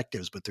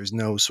perspectives, but there's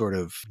no sort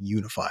of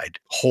unified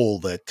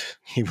whole that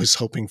he was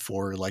hoping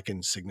for, like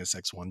in Cygnus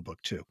X-1 Book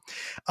II.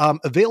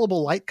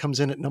 Available Light comes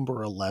in at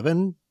number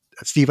 11.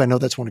 Steve, I know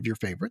that's one of your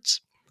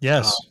favorites.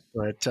 Yes.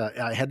 But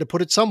I had to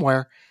put it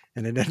somewhere,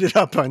 and it ended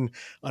up on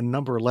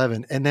number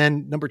 11. And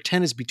then number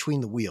 10 is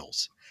Between the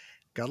Wheels.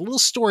 Got a little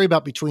story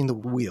about Between the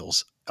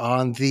Wheels.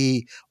 On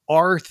the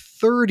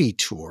R30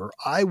 tour,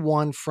 I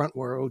won front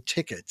row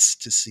tickets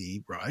to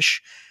see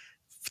Rush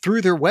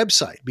through their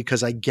website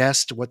because I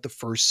guessed what the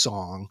first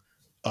song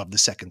of the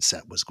second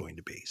set was going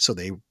to be. So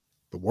they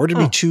awarded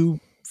me 2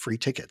 free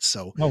tickets.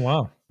 So oh,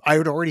 wow. I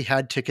had already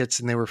had tickets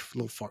and they were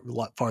a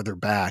lot farther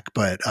back,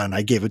 and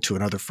I gave it to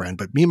another friend,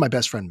 but me and my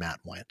best friend,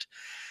 Matt, went.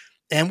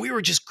 And we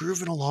were just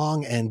grooving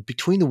along, and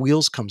Between the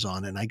Wheels comes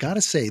on. And I got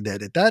to say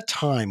that at that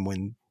time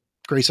when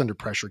Grace Under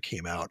Pressure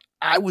came out,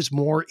 I was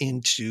more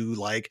into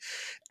like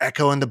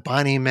Echo and the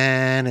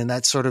Bunnymen and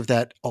that sort of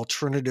that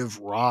alternative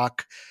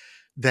rock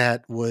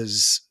that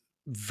was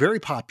very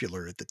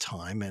popular at the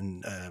time.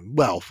 And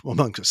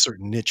amongst a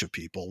certain niche of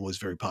people was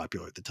very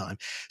popular at the time.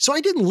 So I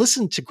didn't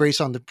listen to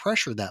Grace Under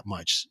Pressure that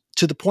much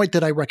to the point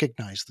that I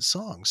recognized the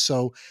song.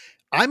 So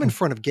I'm in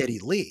front of Geddy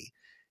Lee.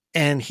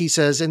 And he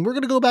says, and we're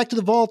going to go back to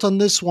the vault on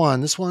this one.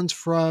 This one's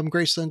from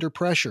Grace Under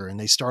Pressure. And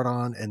they start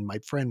on, and my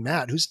friend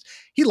Matt,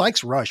 he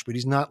likes Rush, but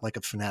he's not like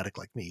a fanatic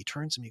like me. He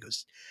turns to me and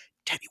goes,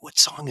 Teddy, what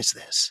song is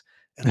this?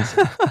 And I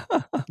said,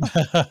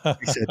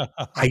 he said,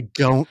 I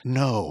don't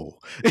know.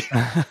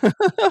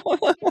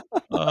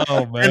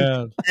 Oh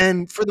man.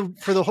 And for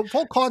the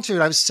whole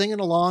concert, I was singing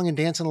along and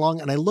dancing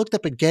along, and I looked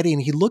up at Geddy,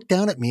 and he looked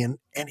down at me, and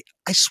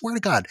I swear to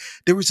God,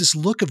 there was this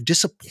look of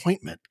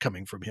disappointment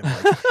coming from him.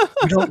 Like,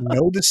 you don't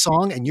know this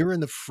song, and you're in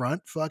the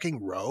front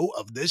fucking row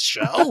of this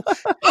show?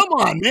 Come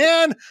on,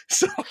 man.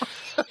 So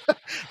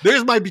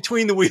there's my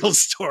Between the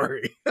Wheels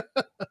story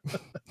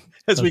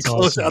as we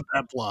close out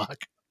that block.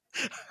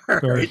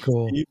 Very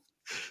cool.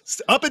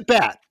 Steve. Up at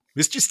bat,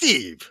 Mr.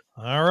 Steve.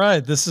 All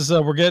right. This is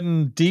we're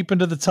getting deep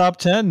into the top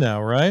 10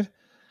 now, right?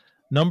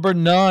 Number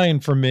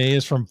 9 for me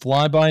is from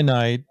Fly By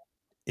Night.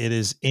 It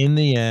is In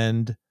the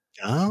End.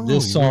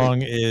 This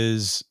song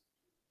is,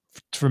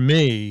 for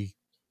me,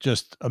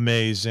 just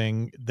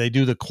amazing. They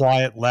do the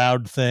quiet,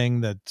 loud thing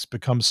that's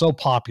become so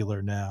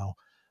popular now.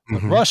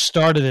 But Rush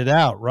started it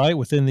out, right?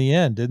 With In the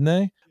End, didn't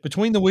they?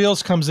 Between the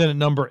Wheels comes in at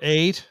number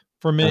 8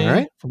 for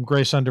me, from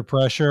Grace Under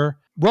Pressure.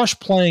 Rush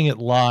playing it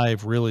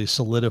live really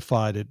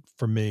solidified it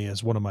for me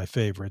as one of my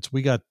favorites.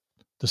 We got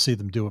to see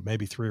them do it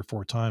maybe 3 or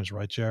 4 times,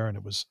 right, Jaron?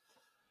 It was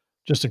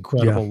just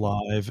incredible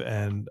live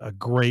and a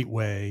great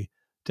way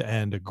to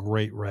end a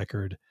great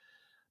record.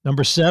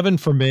 Number 7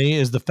 for me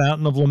is The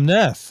Fountain of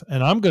Lamneth.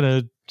 And I'm going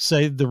to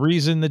say the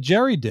reason that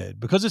Gerry did,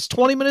 because it's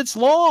 20 minutes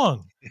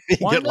long.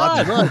 Why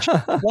not?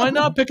 Why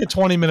not pick a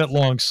 20-minute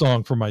long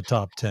song for my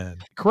top 10?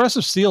 Caress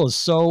of Steel is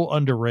so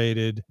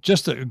underrated.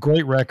 Just a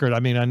great record.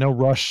 I mean, I know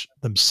Rush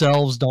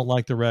themselves don't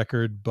like the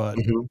record, but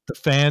the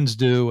fans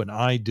do, and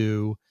I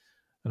do.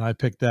 And I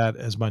picked that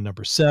as my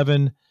number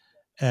 7.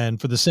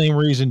 And for the same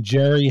reason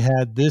Gerry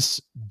had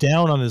this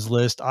down on his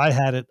list, I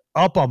had it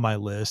up on my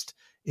list.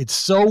 It's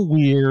so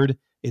weird.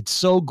 It's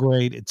so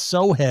great. It's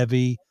so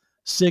heavy.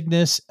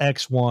 Cygnus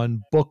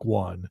X-1 Book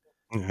I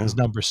is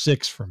number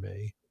 6 for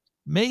me.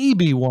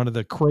 Maybe one of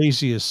the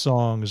craziest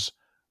songs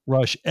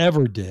Rush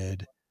ever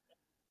did.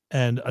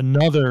 And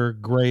another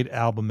great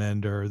album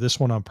ender, this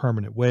one on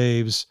Permanent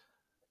Waves.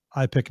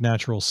 I picked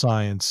Natural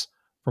Science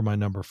for my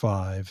number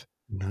 5.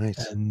 Nice.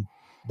 And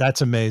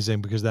that's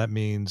amazing because that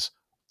means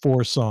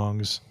 4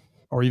 songs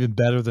are even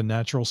better than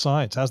Natural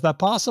Science. How's that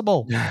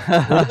possible?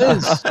 It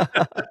is.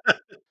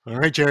 All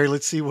right, Gerry,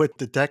 let's see what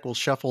the deck will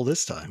shuffle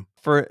this time.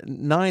 For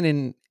 9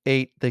 and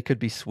 8, they could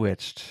be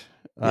switched.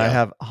 I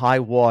have High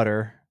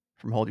Water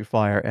from Hold Your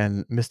Fire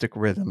and Mystic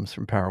Rhythms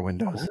from Power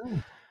Windows.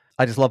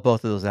 I just love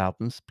both of those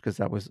albums because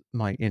that was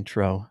my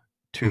intro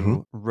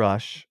to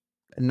Rush.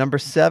 And number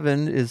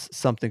 7 is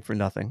Something for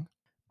Nothing,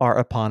 our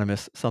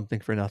eponymous Something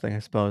for Nothing, I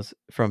suppose,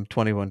 from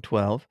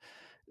 2112.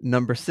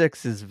 Number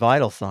 6 is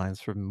Vital Signs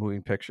from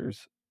Moving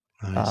Pictures.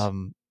 Nice.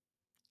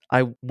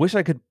 I wish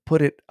I could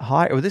put it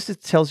higher. This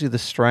tells you the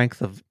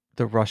strength of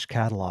the Rush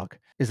catalog,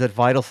 is that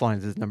Vital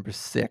Signs is number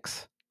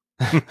 6.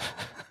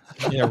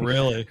 Yeah,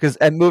 really. Because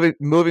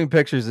Moving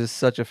Pictures is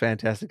such a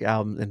fantastic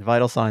album, and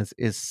Vital Signs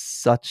is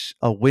such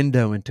a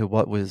window into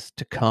what was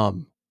to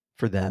come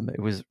for them.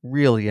 It was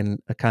really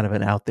a kind of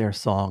an out there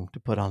song to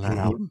put on that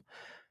album.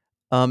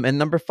 And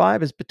number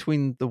 5 is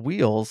Between the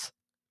Wheels,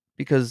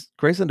 because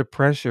Grace Under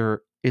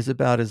Pressure is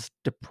about as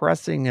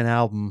depressing an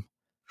album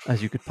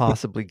as you could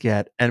possibly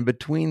get, and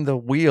Between the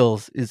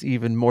Wheels is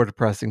even more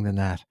depressing than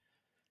that.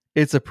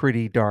 It's a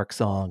pretty dark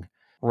song.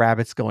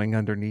 Rabbits going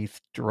underneath,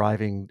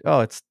 driving. Oh,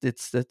 it's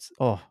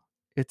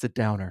it's a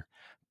downer,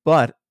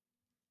 but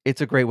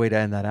it's a great way to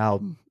end that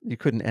album. You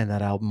couldn't end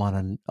that album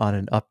on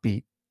an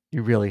upbeat.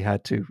 You really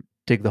had to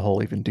dig the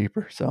hole even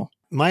deeper. So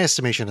my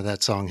estimation of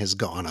that song has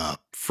gone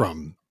up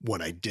from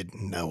when I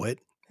didn't know it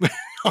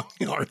on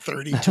the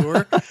R30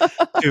 tour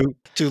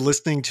to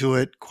listening to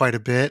it quite a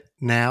bit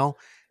now.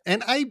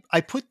 And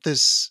I put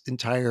this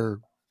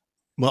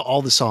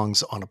all the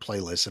songs on a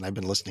playlist, and I've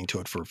been listening to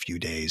it for a few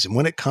days. And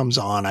when it comes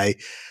on, I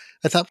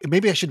thought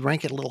maybe I should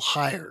rank it a little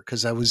higher,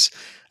 because I was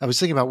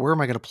thinking about where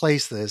am I going to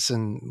place this,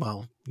 and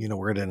well,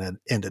 where it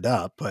ended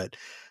up, but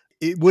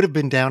it would have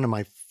been down in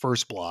my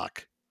first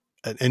block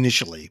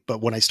initially.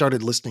 But when I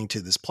started listening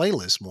to this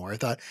playlist more, I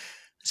thought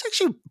it's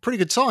actually a pretty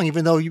good song,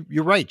 even though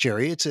you're right,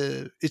 Jerry. It's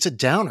a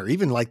downer.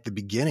 Even like the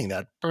beginning,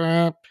 that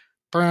yeah.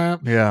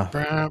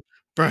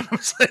 I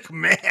was like,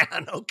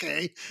 man,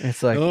 okay.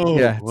 It's like, Oh,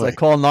 it's like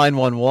call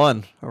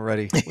 911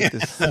 already with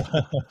this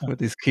with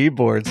these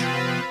keyboards.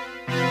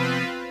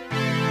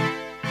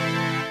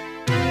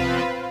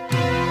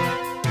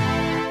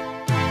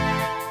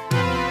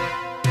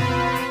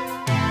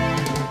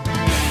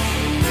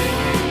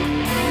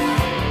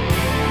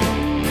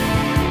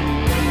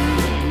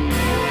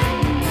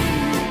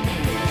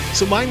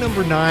 So my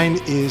number 9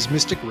 is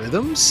Mystic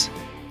Rhythms.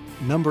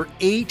 Number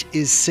 8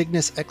 is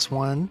Cygnus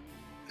X-1.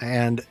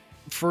 And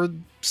for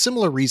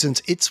similar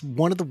reasons, it's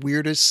one of the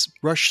weirdest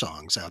Rush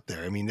songs out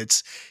there. I mean,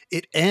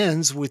 it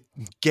ends with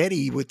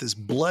Geddy with this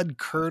blood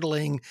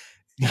curdling,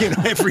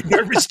 every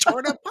nerve is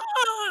torn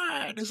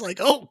apart. It's like,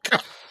 oh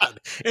God.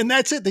 And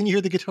that's it. Then you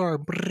hear the guitar,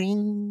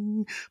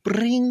 bring,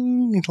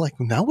 bring. It's like,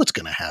 now what's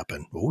going to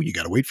happen? Oh, you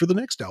got to wait for the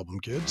next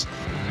album, kids.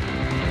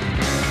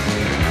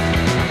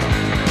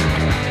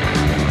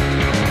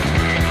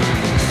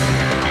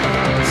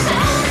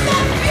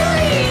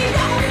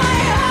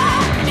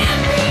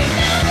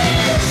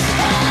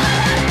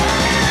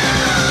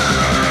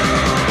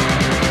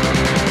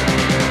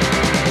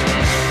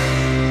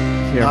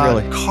 Yeah,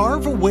 really.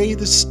 Carve Away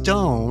the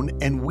Stone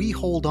and We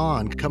Hold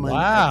On coming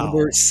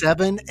number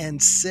 7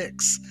 and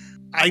 6.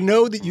 I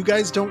know that you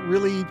guys don't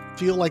really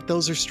feel like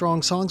those are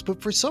strong songs,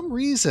 but for some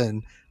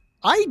reason,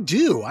 I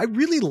do. I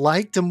really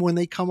liked them when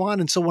they come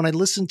on. And so when I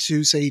listen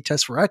to, say,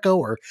 Test for Echo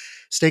or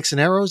Stakes and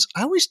Arrows,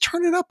 I always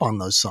turn it up on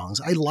those songs.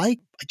 I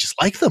just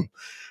like them.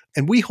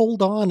 And We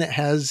Hold On, it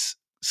has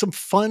some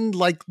fun,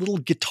 like little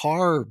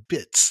guitar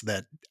bits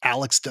that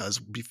Alex does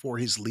before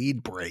his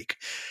lead break.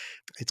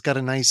 It's got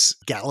a nice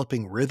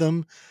galloping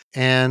rhythm.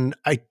 And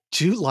I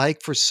do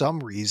like, for some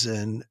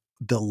reason,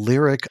 the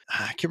lyric,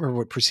 I can't remember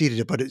what preceded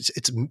it, but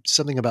it's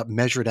something about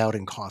measured out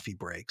in coffee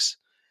breaks.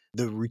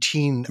 The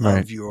routine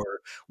of your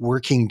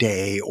working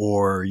day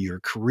or your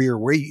career,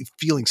 where you're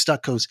feeling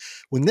stuck. Because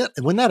when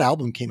that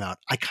album came out,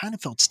 I kind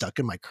of felt stuck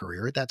in my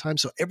career at that time.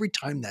 So every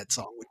time that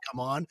song would come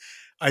on,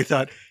 I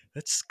thought,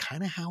 that's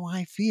kind of how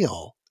I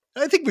feel.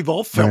 I think we've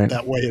all felt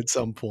that way at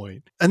some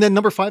point. And then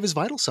number 5 is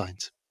Vital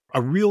Signs,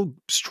 a real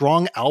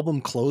strong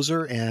album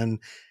closer. And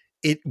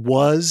it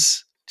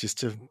was, just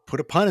to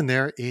put a pun in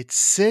there, it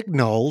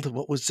signaled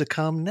what was to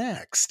come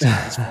next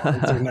as far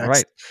as their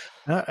next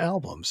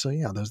album. So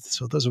yeah,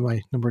 those are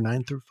my number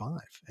 9 through 5.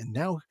 And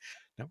now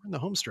we're in the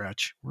home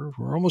stretch. We're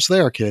almost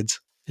there, kids.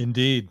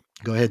 Indeed.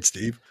 Go ahead,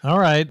 Steve. All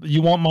right.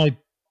 You want my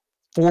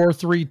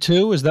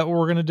 4-3-2? Is that what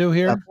we're going to do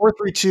here?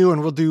 4-3-2,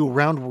 and we'll do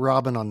round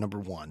robin on number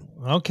 1.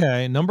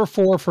 Okay. Number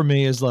 4 for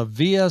me is La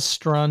Villa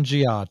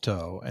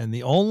Strangiato. And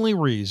the only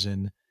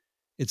reason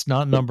it's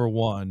not number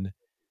 1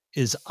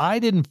 is I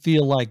didn't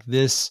feel like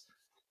this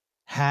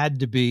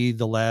had to be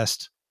the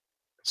last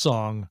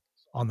song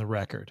on the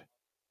record.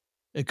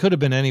 It could have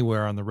been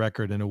anywhere on the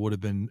record and it would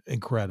have been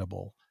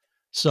incredible.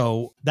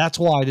 So that's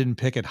why I didn't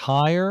pick it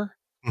higher,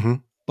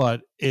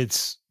 but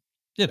it's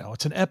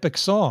an epic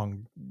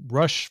song.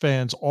 Rush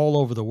fans all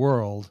over the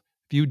world,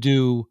 if you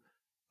do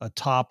a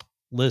top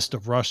list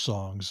of Rush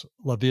songs,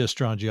 La Villa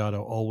Strangiato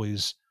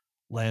always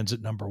lands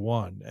at number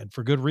 1, and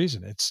for good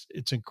reason.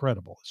 It's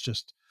incredible. It's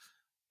just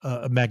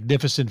a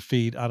magnificent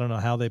feat. I don't know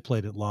how they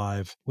played it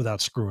live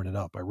without screwing it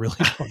up. I really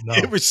don't know.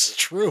 It was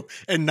true.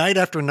 And night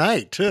after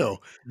night too.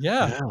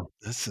 Yeah.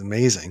 That's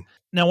amazing.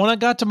 Now, when I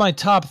got to my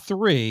top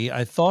 3,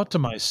 I thought to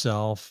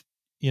myself,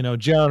 Jared,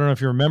 I don't know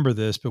if you remember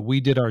this, but we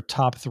did our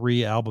top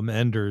 3 album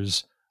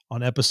enders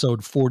on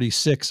episode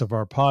 46 of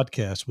our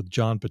podcast with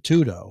John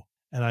Patuto.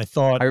 And I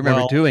thought, I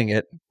remember doing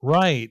it.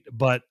 Right.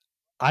 But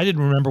I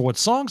didn't remember what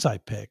songs I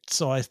picked.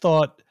 So I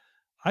thought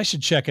I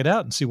should check it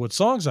out and see what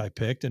songs I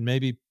picked and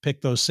maybe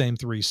pick those same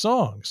 3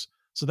 songs.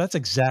 So that's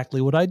exactly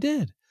what I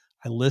did.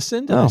 I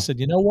listened and I said,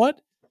 you know what?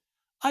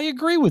 I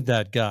agree with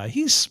that guy.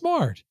 He's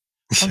smart.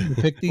 I'm going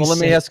to pick these Well, let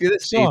me ask you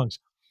this, songs.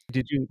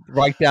 Did you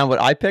write down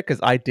what I picked? Because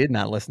I did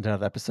not listen to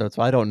that episode,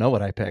 so I don't know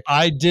what I picked.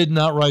 I did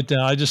not write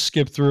down. I just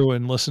skipped through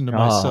and listened to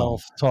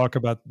myself talk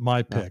about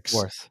my picks. Of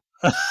course.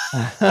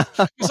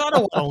 Because I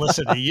don't want to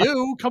listen to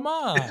you. Come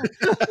on.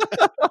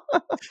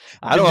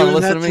 I don't want to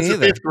listen to me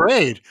either. 5th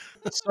grade.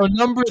 So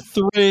number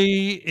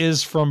 3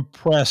 is from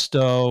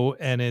Presto,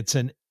 and it's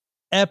an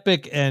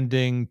epic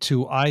ending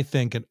to, I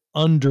think, an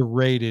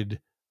underrated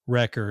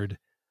record,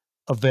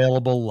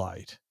 Available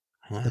Light.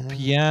 The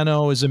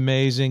piano is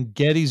amazing.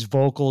 Geddy's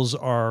vocals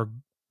are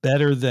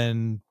better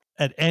than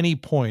at any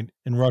point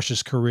in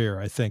Rush's career,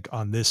 I think,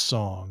 on this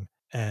song.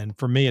 And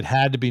for me, it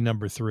had to be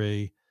number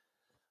 3.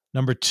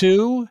 Number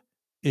 2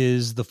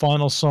 is the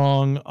final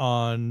song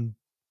on,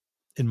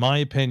 in my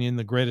opinion,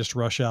 the greatest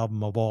Rush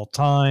album of all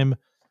time,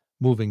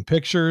 Moving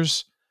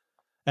Pictures.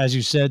 As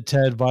you said,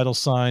 Ted, Vital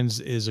Signs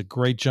is a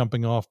great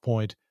jumping off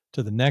point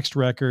to the next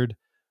record,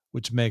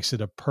 which makes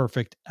it a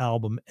perfect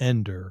album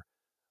ender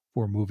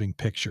for Moving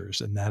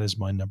Pictures. And that is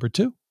my number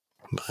 2.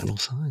 Vital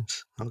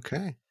Signs.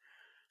 Okay.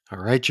 All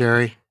right,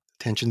 Gerry.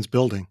 Tension's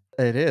building.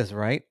 It is,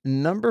 right?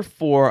 Number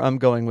 4, I'm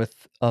going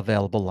with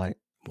Available Light.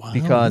 Wow,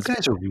 because you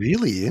guys are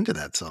really into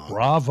that song.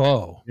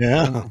 Bravo.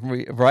 Yeah.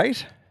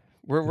 Right?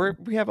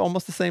 We have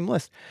almost the same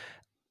list.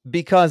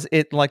 Because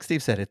it, like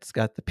Steve said, it's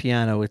got the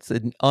piano. It's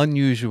an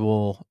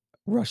unusual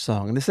Rush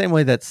song. In the same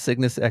way that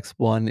Cygnus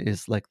X-1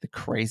 is like the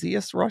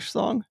craziest Rush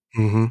song,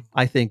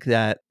 I think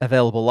that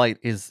Available Light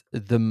is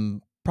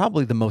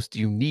probably the most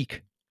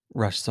unique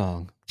Rush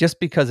song. Just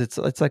because it's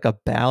like a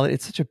ballad.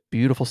 It's such a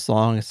beautiful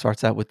song. It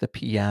starts out with the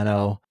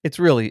piano. It's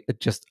really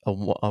just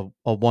a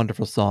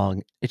wonderful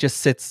song. It just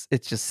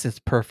sits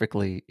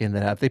perfectly in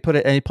that. If they put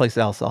it anyplace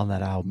else on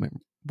that album, it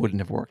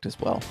wouldn't have worked as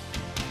well.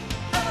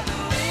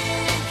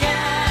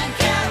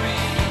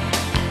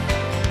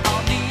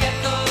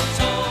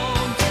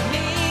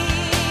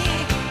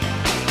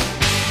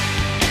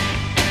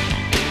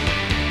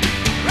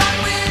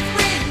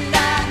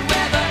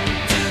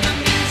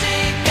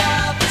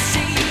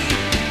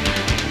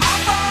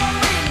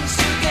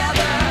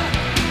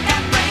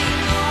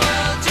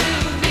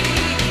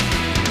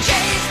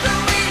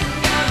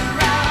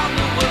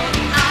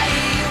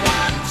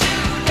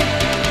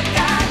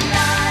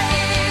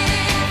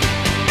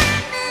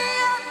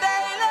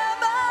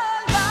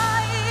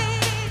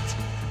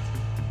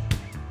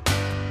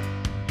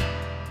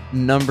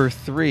 Number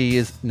 3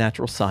 is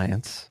Natural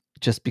Science,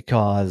 just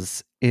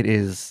because it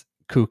is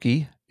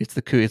kooky.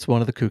 It's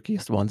one of the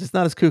kookiest ones. It's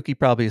not as kooky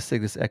probably as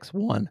Cygnus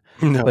X-1,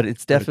 but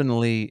it's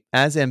definitely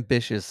as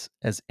ambitious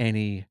as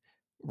any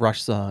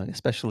Rush song,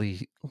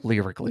 especially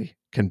lyrically,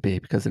 can be,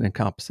 because it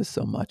encompasses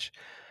so much.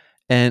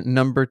 And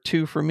number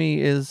 2 for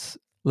me is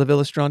La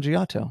Villa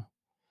Strangiato.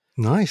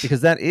 Nice.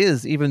 Because that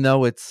is, even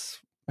though it's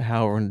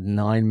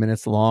 9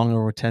 minutes long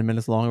or 10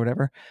 minutes long or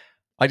whatever,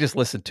 I just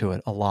listen to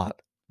it a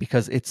lot.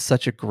 Because it's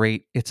such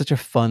a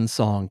fun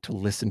song to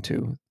listen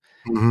to.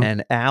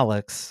 And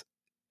Alex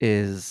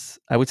is,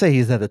 I would say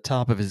he's at the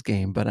top of his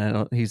game,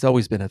 but he's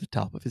always been at the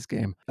top of his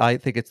game. I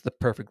think it's the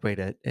perfect way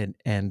to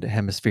end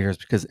Hemispheres,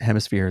 because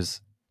Hemispheres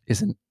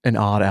is an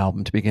odd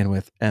album to begin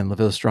with. And La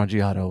Villa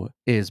Strangiato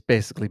is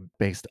basically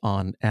based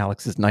on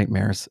Alex's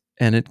nightmares.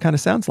 And it kind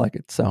of sounds like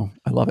it. So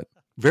I love it.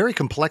 Very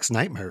complex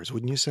nightmares,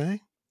 wouldn't you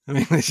say? I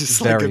mean, it's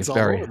just like it's all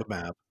over the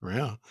map.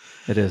 Yeah.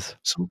 It is.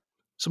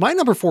 So my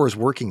number 4 is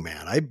Working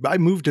Man. I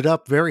moved it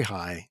up very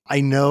high. I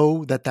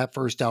know that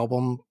first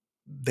album,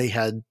 they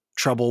had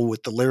trouble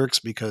with the lyrics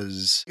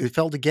because it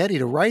fell to Geddy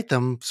to write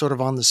them sort of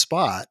on the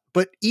spot.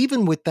 But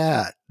even with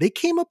that, they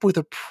came up with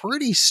a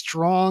pretty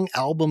strong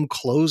album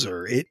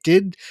closer. It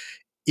did,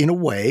 in a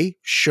way,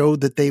 show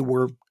that they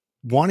were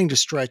wanting to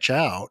stretch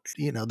out.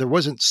 You know, there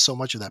wasn't so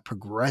much of that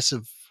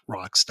progressive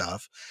rock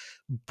stuff,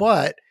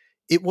 but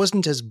it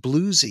wasn't as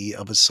bluesy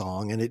of a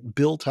song, and it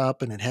built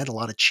up and it had a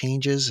lot of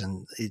changes,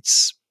 and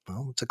it's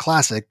a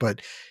classic,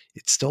 but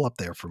it's still up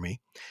there for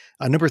me.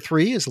 Number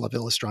 3 is La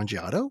Villa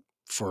Strangiato,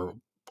 for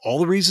all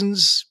the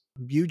reasons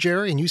you,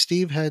 Gerry, and you,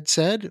 Steve, had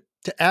said.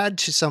 To add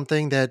to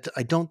something that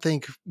I don't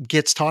think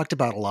gets talked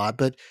about a lot,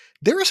 but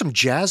there are some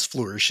jazz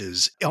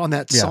flourishes on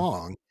that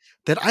song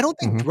that I don't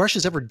think Rush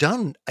has ever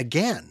done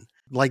again.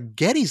 Like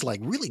Geddy's like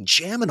really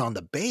jamming on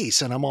the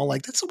bass, and I'm all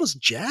like, that's almost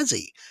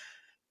jazzy.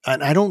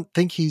 And I don't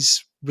think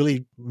he's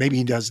really, maybe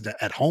he does that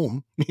at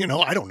home,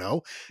 I don't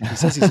know. He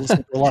says he's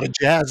listening to a lot of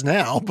jazz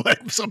now,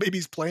 but so maybe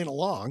he's playing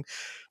along.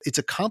 It's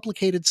a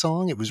complicated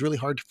song. It was really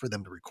hard for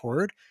them to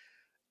record.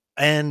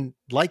 And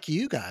like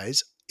you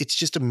guys, it's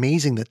just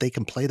amazing that they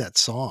can play that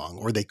song,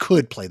 or they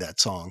could play that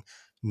song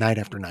night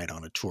after night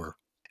on a tour.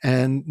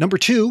 And number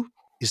 2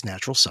 is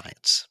Natural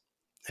Science.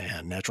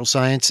 And Natural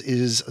Science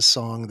is a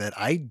song that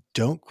I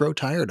don't grow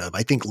tired of.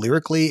 I think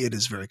lyrically it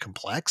is very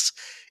complex.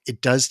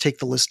 It does take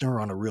the listener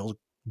on a real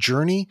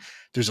journey.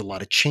 There's a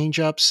lot of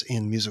change-ups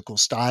in musical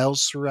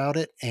styles throughout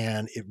it,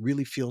 and it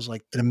really feels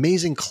like an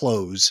amazing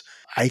close.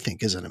 I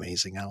think is an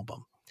amazing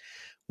album.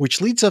 Which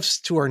leads us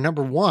to our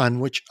number 1,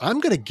 which I'm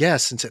going to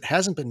guess, since it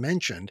hasn't been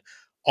mentioned,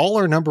 all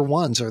our number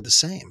 1s are the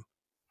same.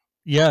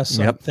 Yes,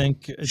 I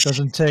think it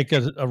doesn't take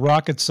a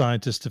rocket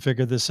scientist to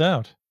figure this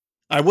out.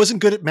 I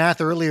wasn't good at math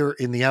earlier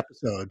in the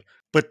episode,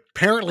 but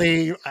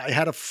apparently I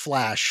had a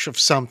flash of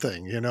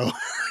something,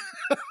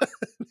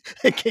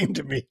 it came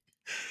to me.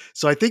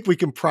 So I think we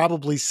can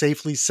probably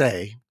safely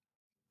say,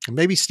 and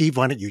maybe Steve,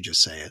 why don't you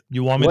just say it?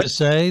 You want me to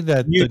say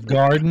that The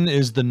Garden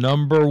is the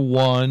number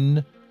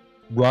 1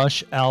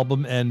 Rush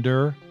album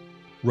ender,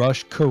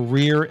 Rush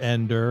career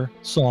ender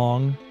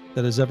song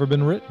that has ever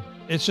been written?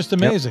 It's just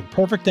amazing.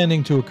 Perfect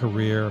ending to a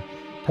career.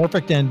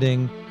 perfect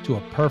ending to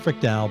a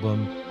perfect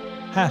album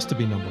has to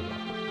be number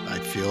one. I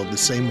feel the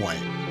same way.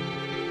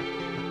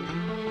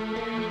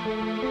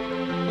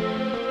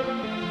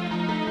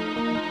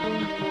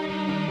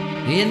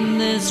 In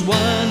this one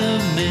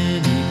of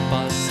many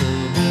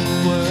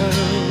possible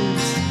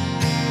worlds,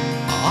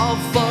 all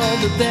for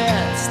the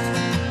best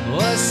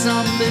or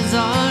some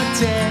bizarre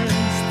test.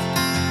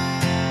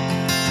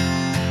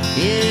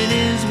 It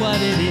is what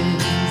it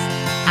is,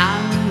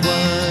 and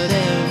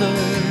whatever.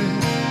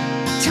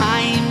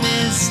 Time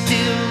is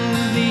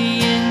still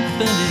the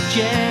infinite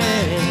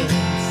jest.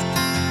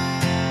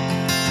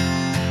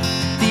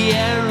 The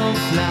arrow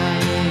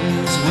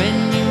flies when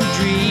you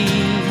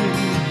dream.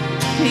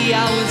 The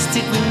hours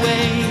tick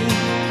away,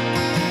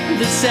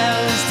 the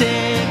cells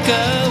take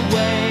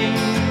away.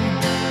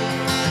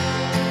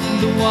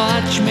 The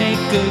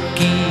watchmaker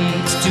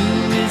keeps to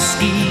his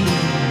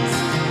schemes.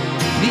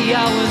 The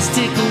hours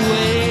tick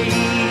away,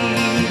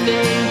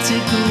 they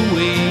tick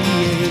away.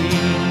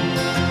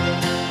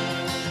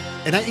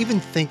 And I even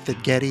think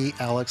that Geddy,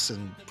 Alex,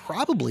 and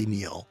probably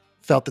Neil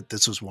felt that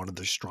this was one of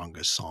their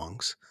strongest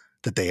songs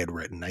that they had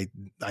written.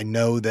 I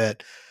know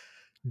that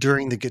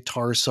during the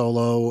guitar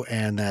solo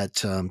and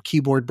that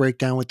keyboard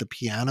breakdown with the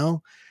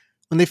piano,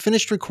 when they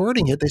finished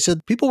recording it, they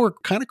said people were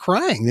kind of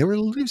crying. There were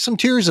some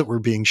tears that were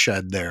being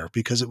shed there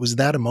because it was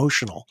that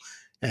emotional.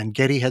 And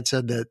Geddy had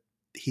said that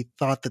he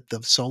thought that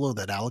the solo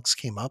that Alex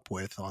came up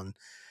with on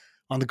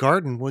The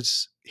Garden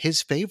was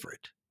his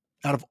favorite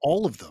out of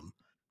all of them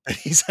that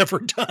he's ever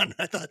done.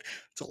 I thought,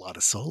 it's a lot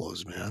of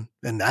solos, man.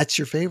 And that's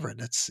your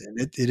favorite.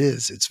 It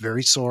is. It's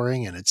very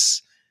soaring and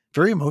it's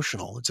very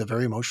emotional. It's a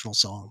very emotional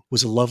song. It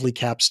was a lovely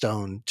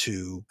capstone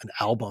to an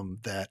album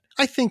that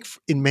I think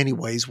in many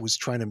ways was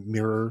trying to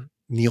mirror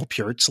Neil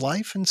Peart's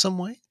life in some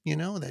way,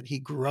 that he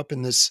grew up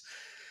in this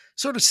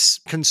sort of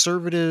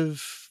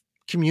conservative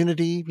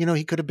community.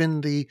 He could have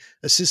been the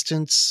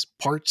assistant's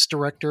parts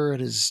director at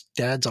his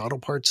dad's auto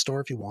parts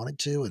store if he wanted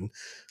to, and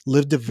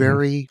lived a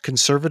very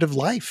conservative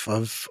life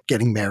of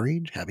getting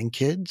married, having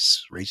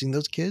kids, raising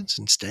those kids,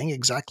 and staying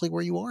exactly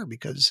where you are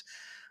because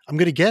I'm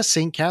going to guess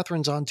St.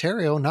 Catharines,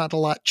 Ontario, not a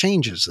lot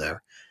changes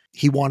there.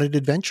 He wanted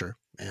adventure,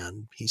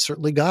 and he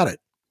certainly got it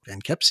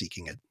and kept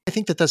seeking it. I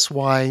think that that's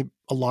why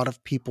a lot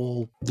of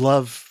people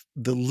love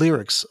the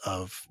lyrics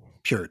of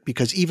Peart,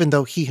 because even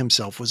though he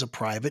himself was a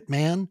private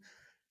man,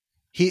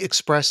 he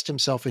expressed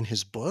himself in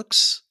his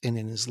books and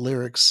in his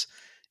lyrics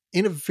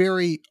in a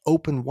very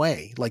open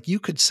way. Like you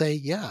could say,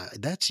 yeah,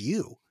 that's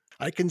you.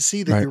 I can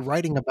see that you're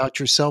writing about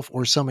yourself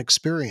or some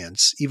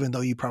experience, even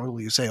though you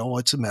probably say, oh,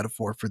 it's a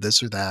metaphor for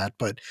this or that.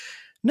 But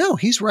no,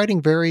 he's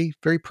writing very,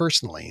 very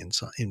personally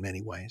in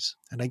many ways.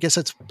 And I guess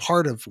that's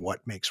part of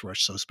what makes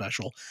Rush so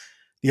special.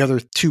 The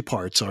other two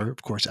parts are,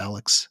 of course,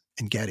 Alex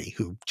and Geddy,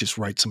 who just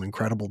write some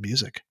incredible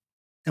music.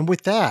 And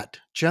with that,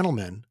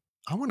 gentlemen,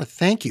 I want to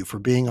thank you for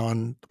being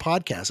on the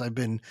podcast. I've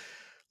been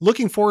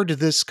looking forward to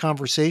this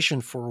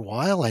conversation for a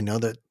while. I know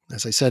that,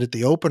 as I said at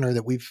the opener,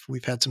 that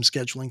we've had some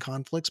scheduling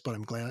conflicts, but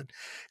I'm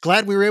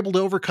glad we were able to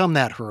overcome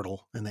that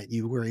hurdle and that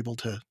you were able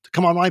to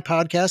come on my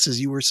podcast as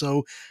you were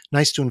so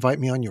nice to invite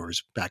me on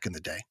yours back in the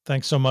day.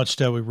 Thanks so much,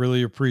 Ted. We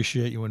really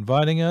appreciate you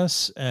inviting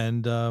us,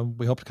 and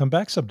we hope to come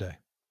back someday.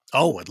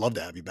 Oh, I'd love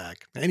to have you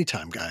back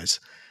anytime, guys.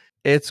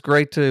 It's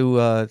great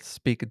to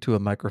speak into a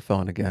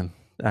microphone again,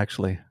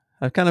 actually.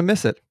 I kind of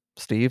miss it,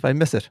 Steve. I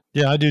miss it.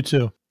 Yeah, I do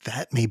too.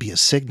 That may be a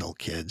signal,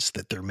 kids,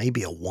 that there may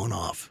be a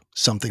one-off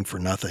Something for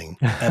Nothing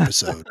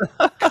episode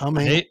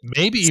coming.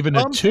 Maybe even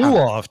a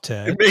two-off,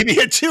 Ted. Maybe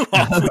a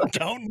two-off. We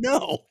don't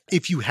know.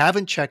 If you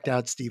haven't checked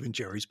out Steve and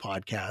Gerry's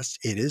podcast,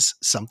 it is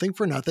Something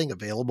for Nothing,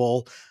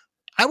 available,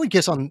 I would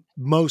guess, on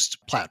most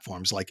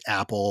platforms like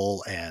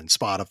Apple and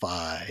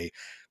Spotify,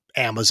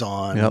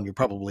 Amazon, and you're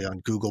probably on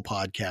Google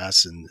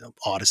Podcasts and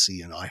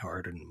Odyssey and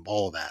iHeart and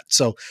all of that.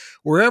 So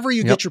wherever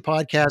you get your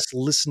podcast,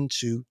 listen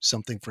to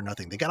Something for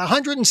Nothing. They got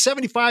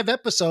 175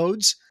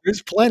 episodes.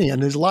 There's plenty,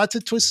 and there's lots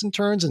of twists and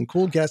turns and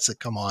cool guests that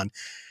come on.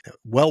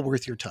 Well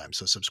worth your time,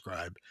 so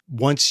subscribe.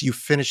 Once you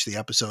finish the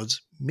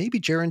episodes, maybe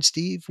Gerry and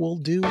Steve will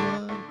do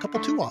a couple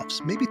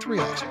two-offs, maybe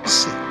three-offs.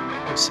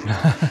 We'll see.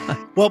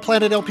 Well,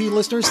 Planet LP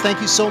listeners,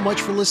 thank you so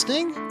much for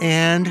listening,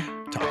 and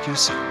talk to you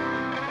soon.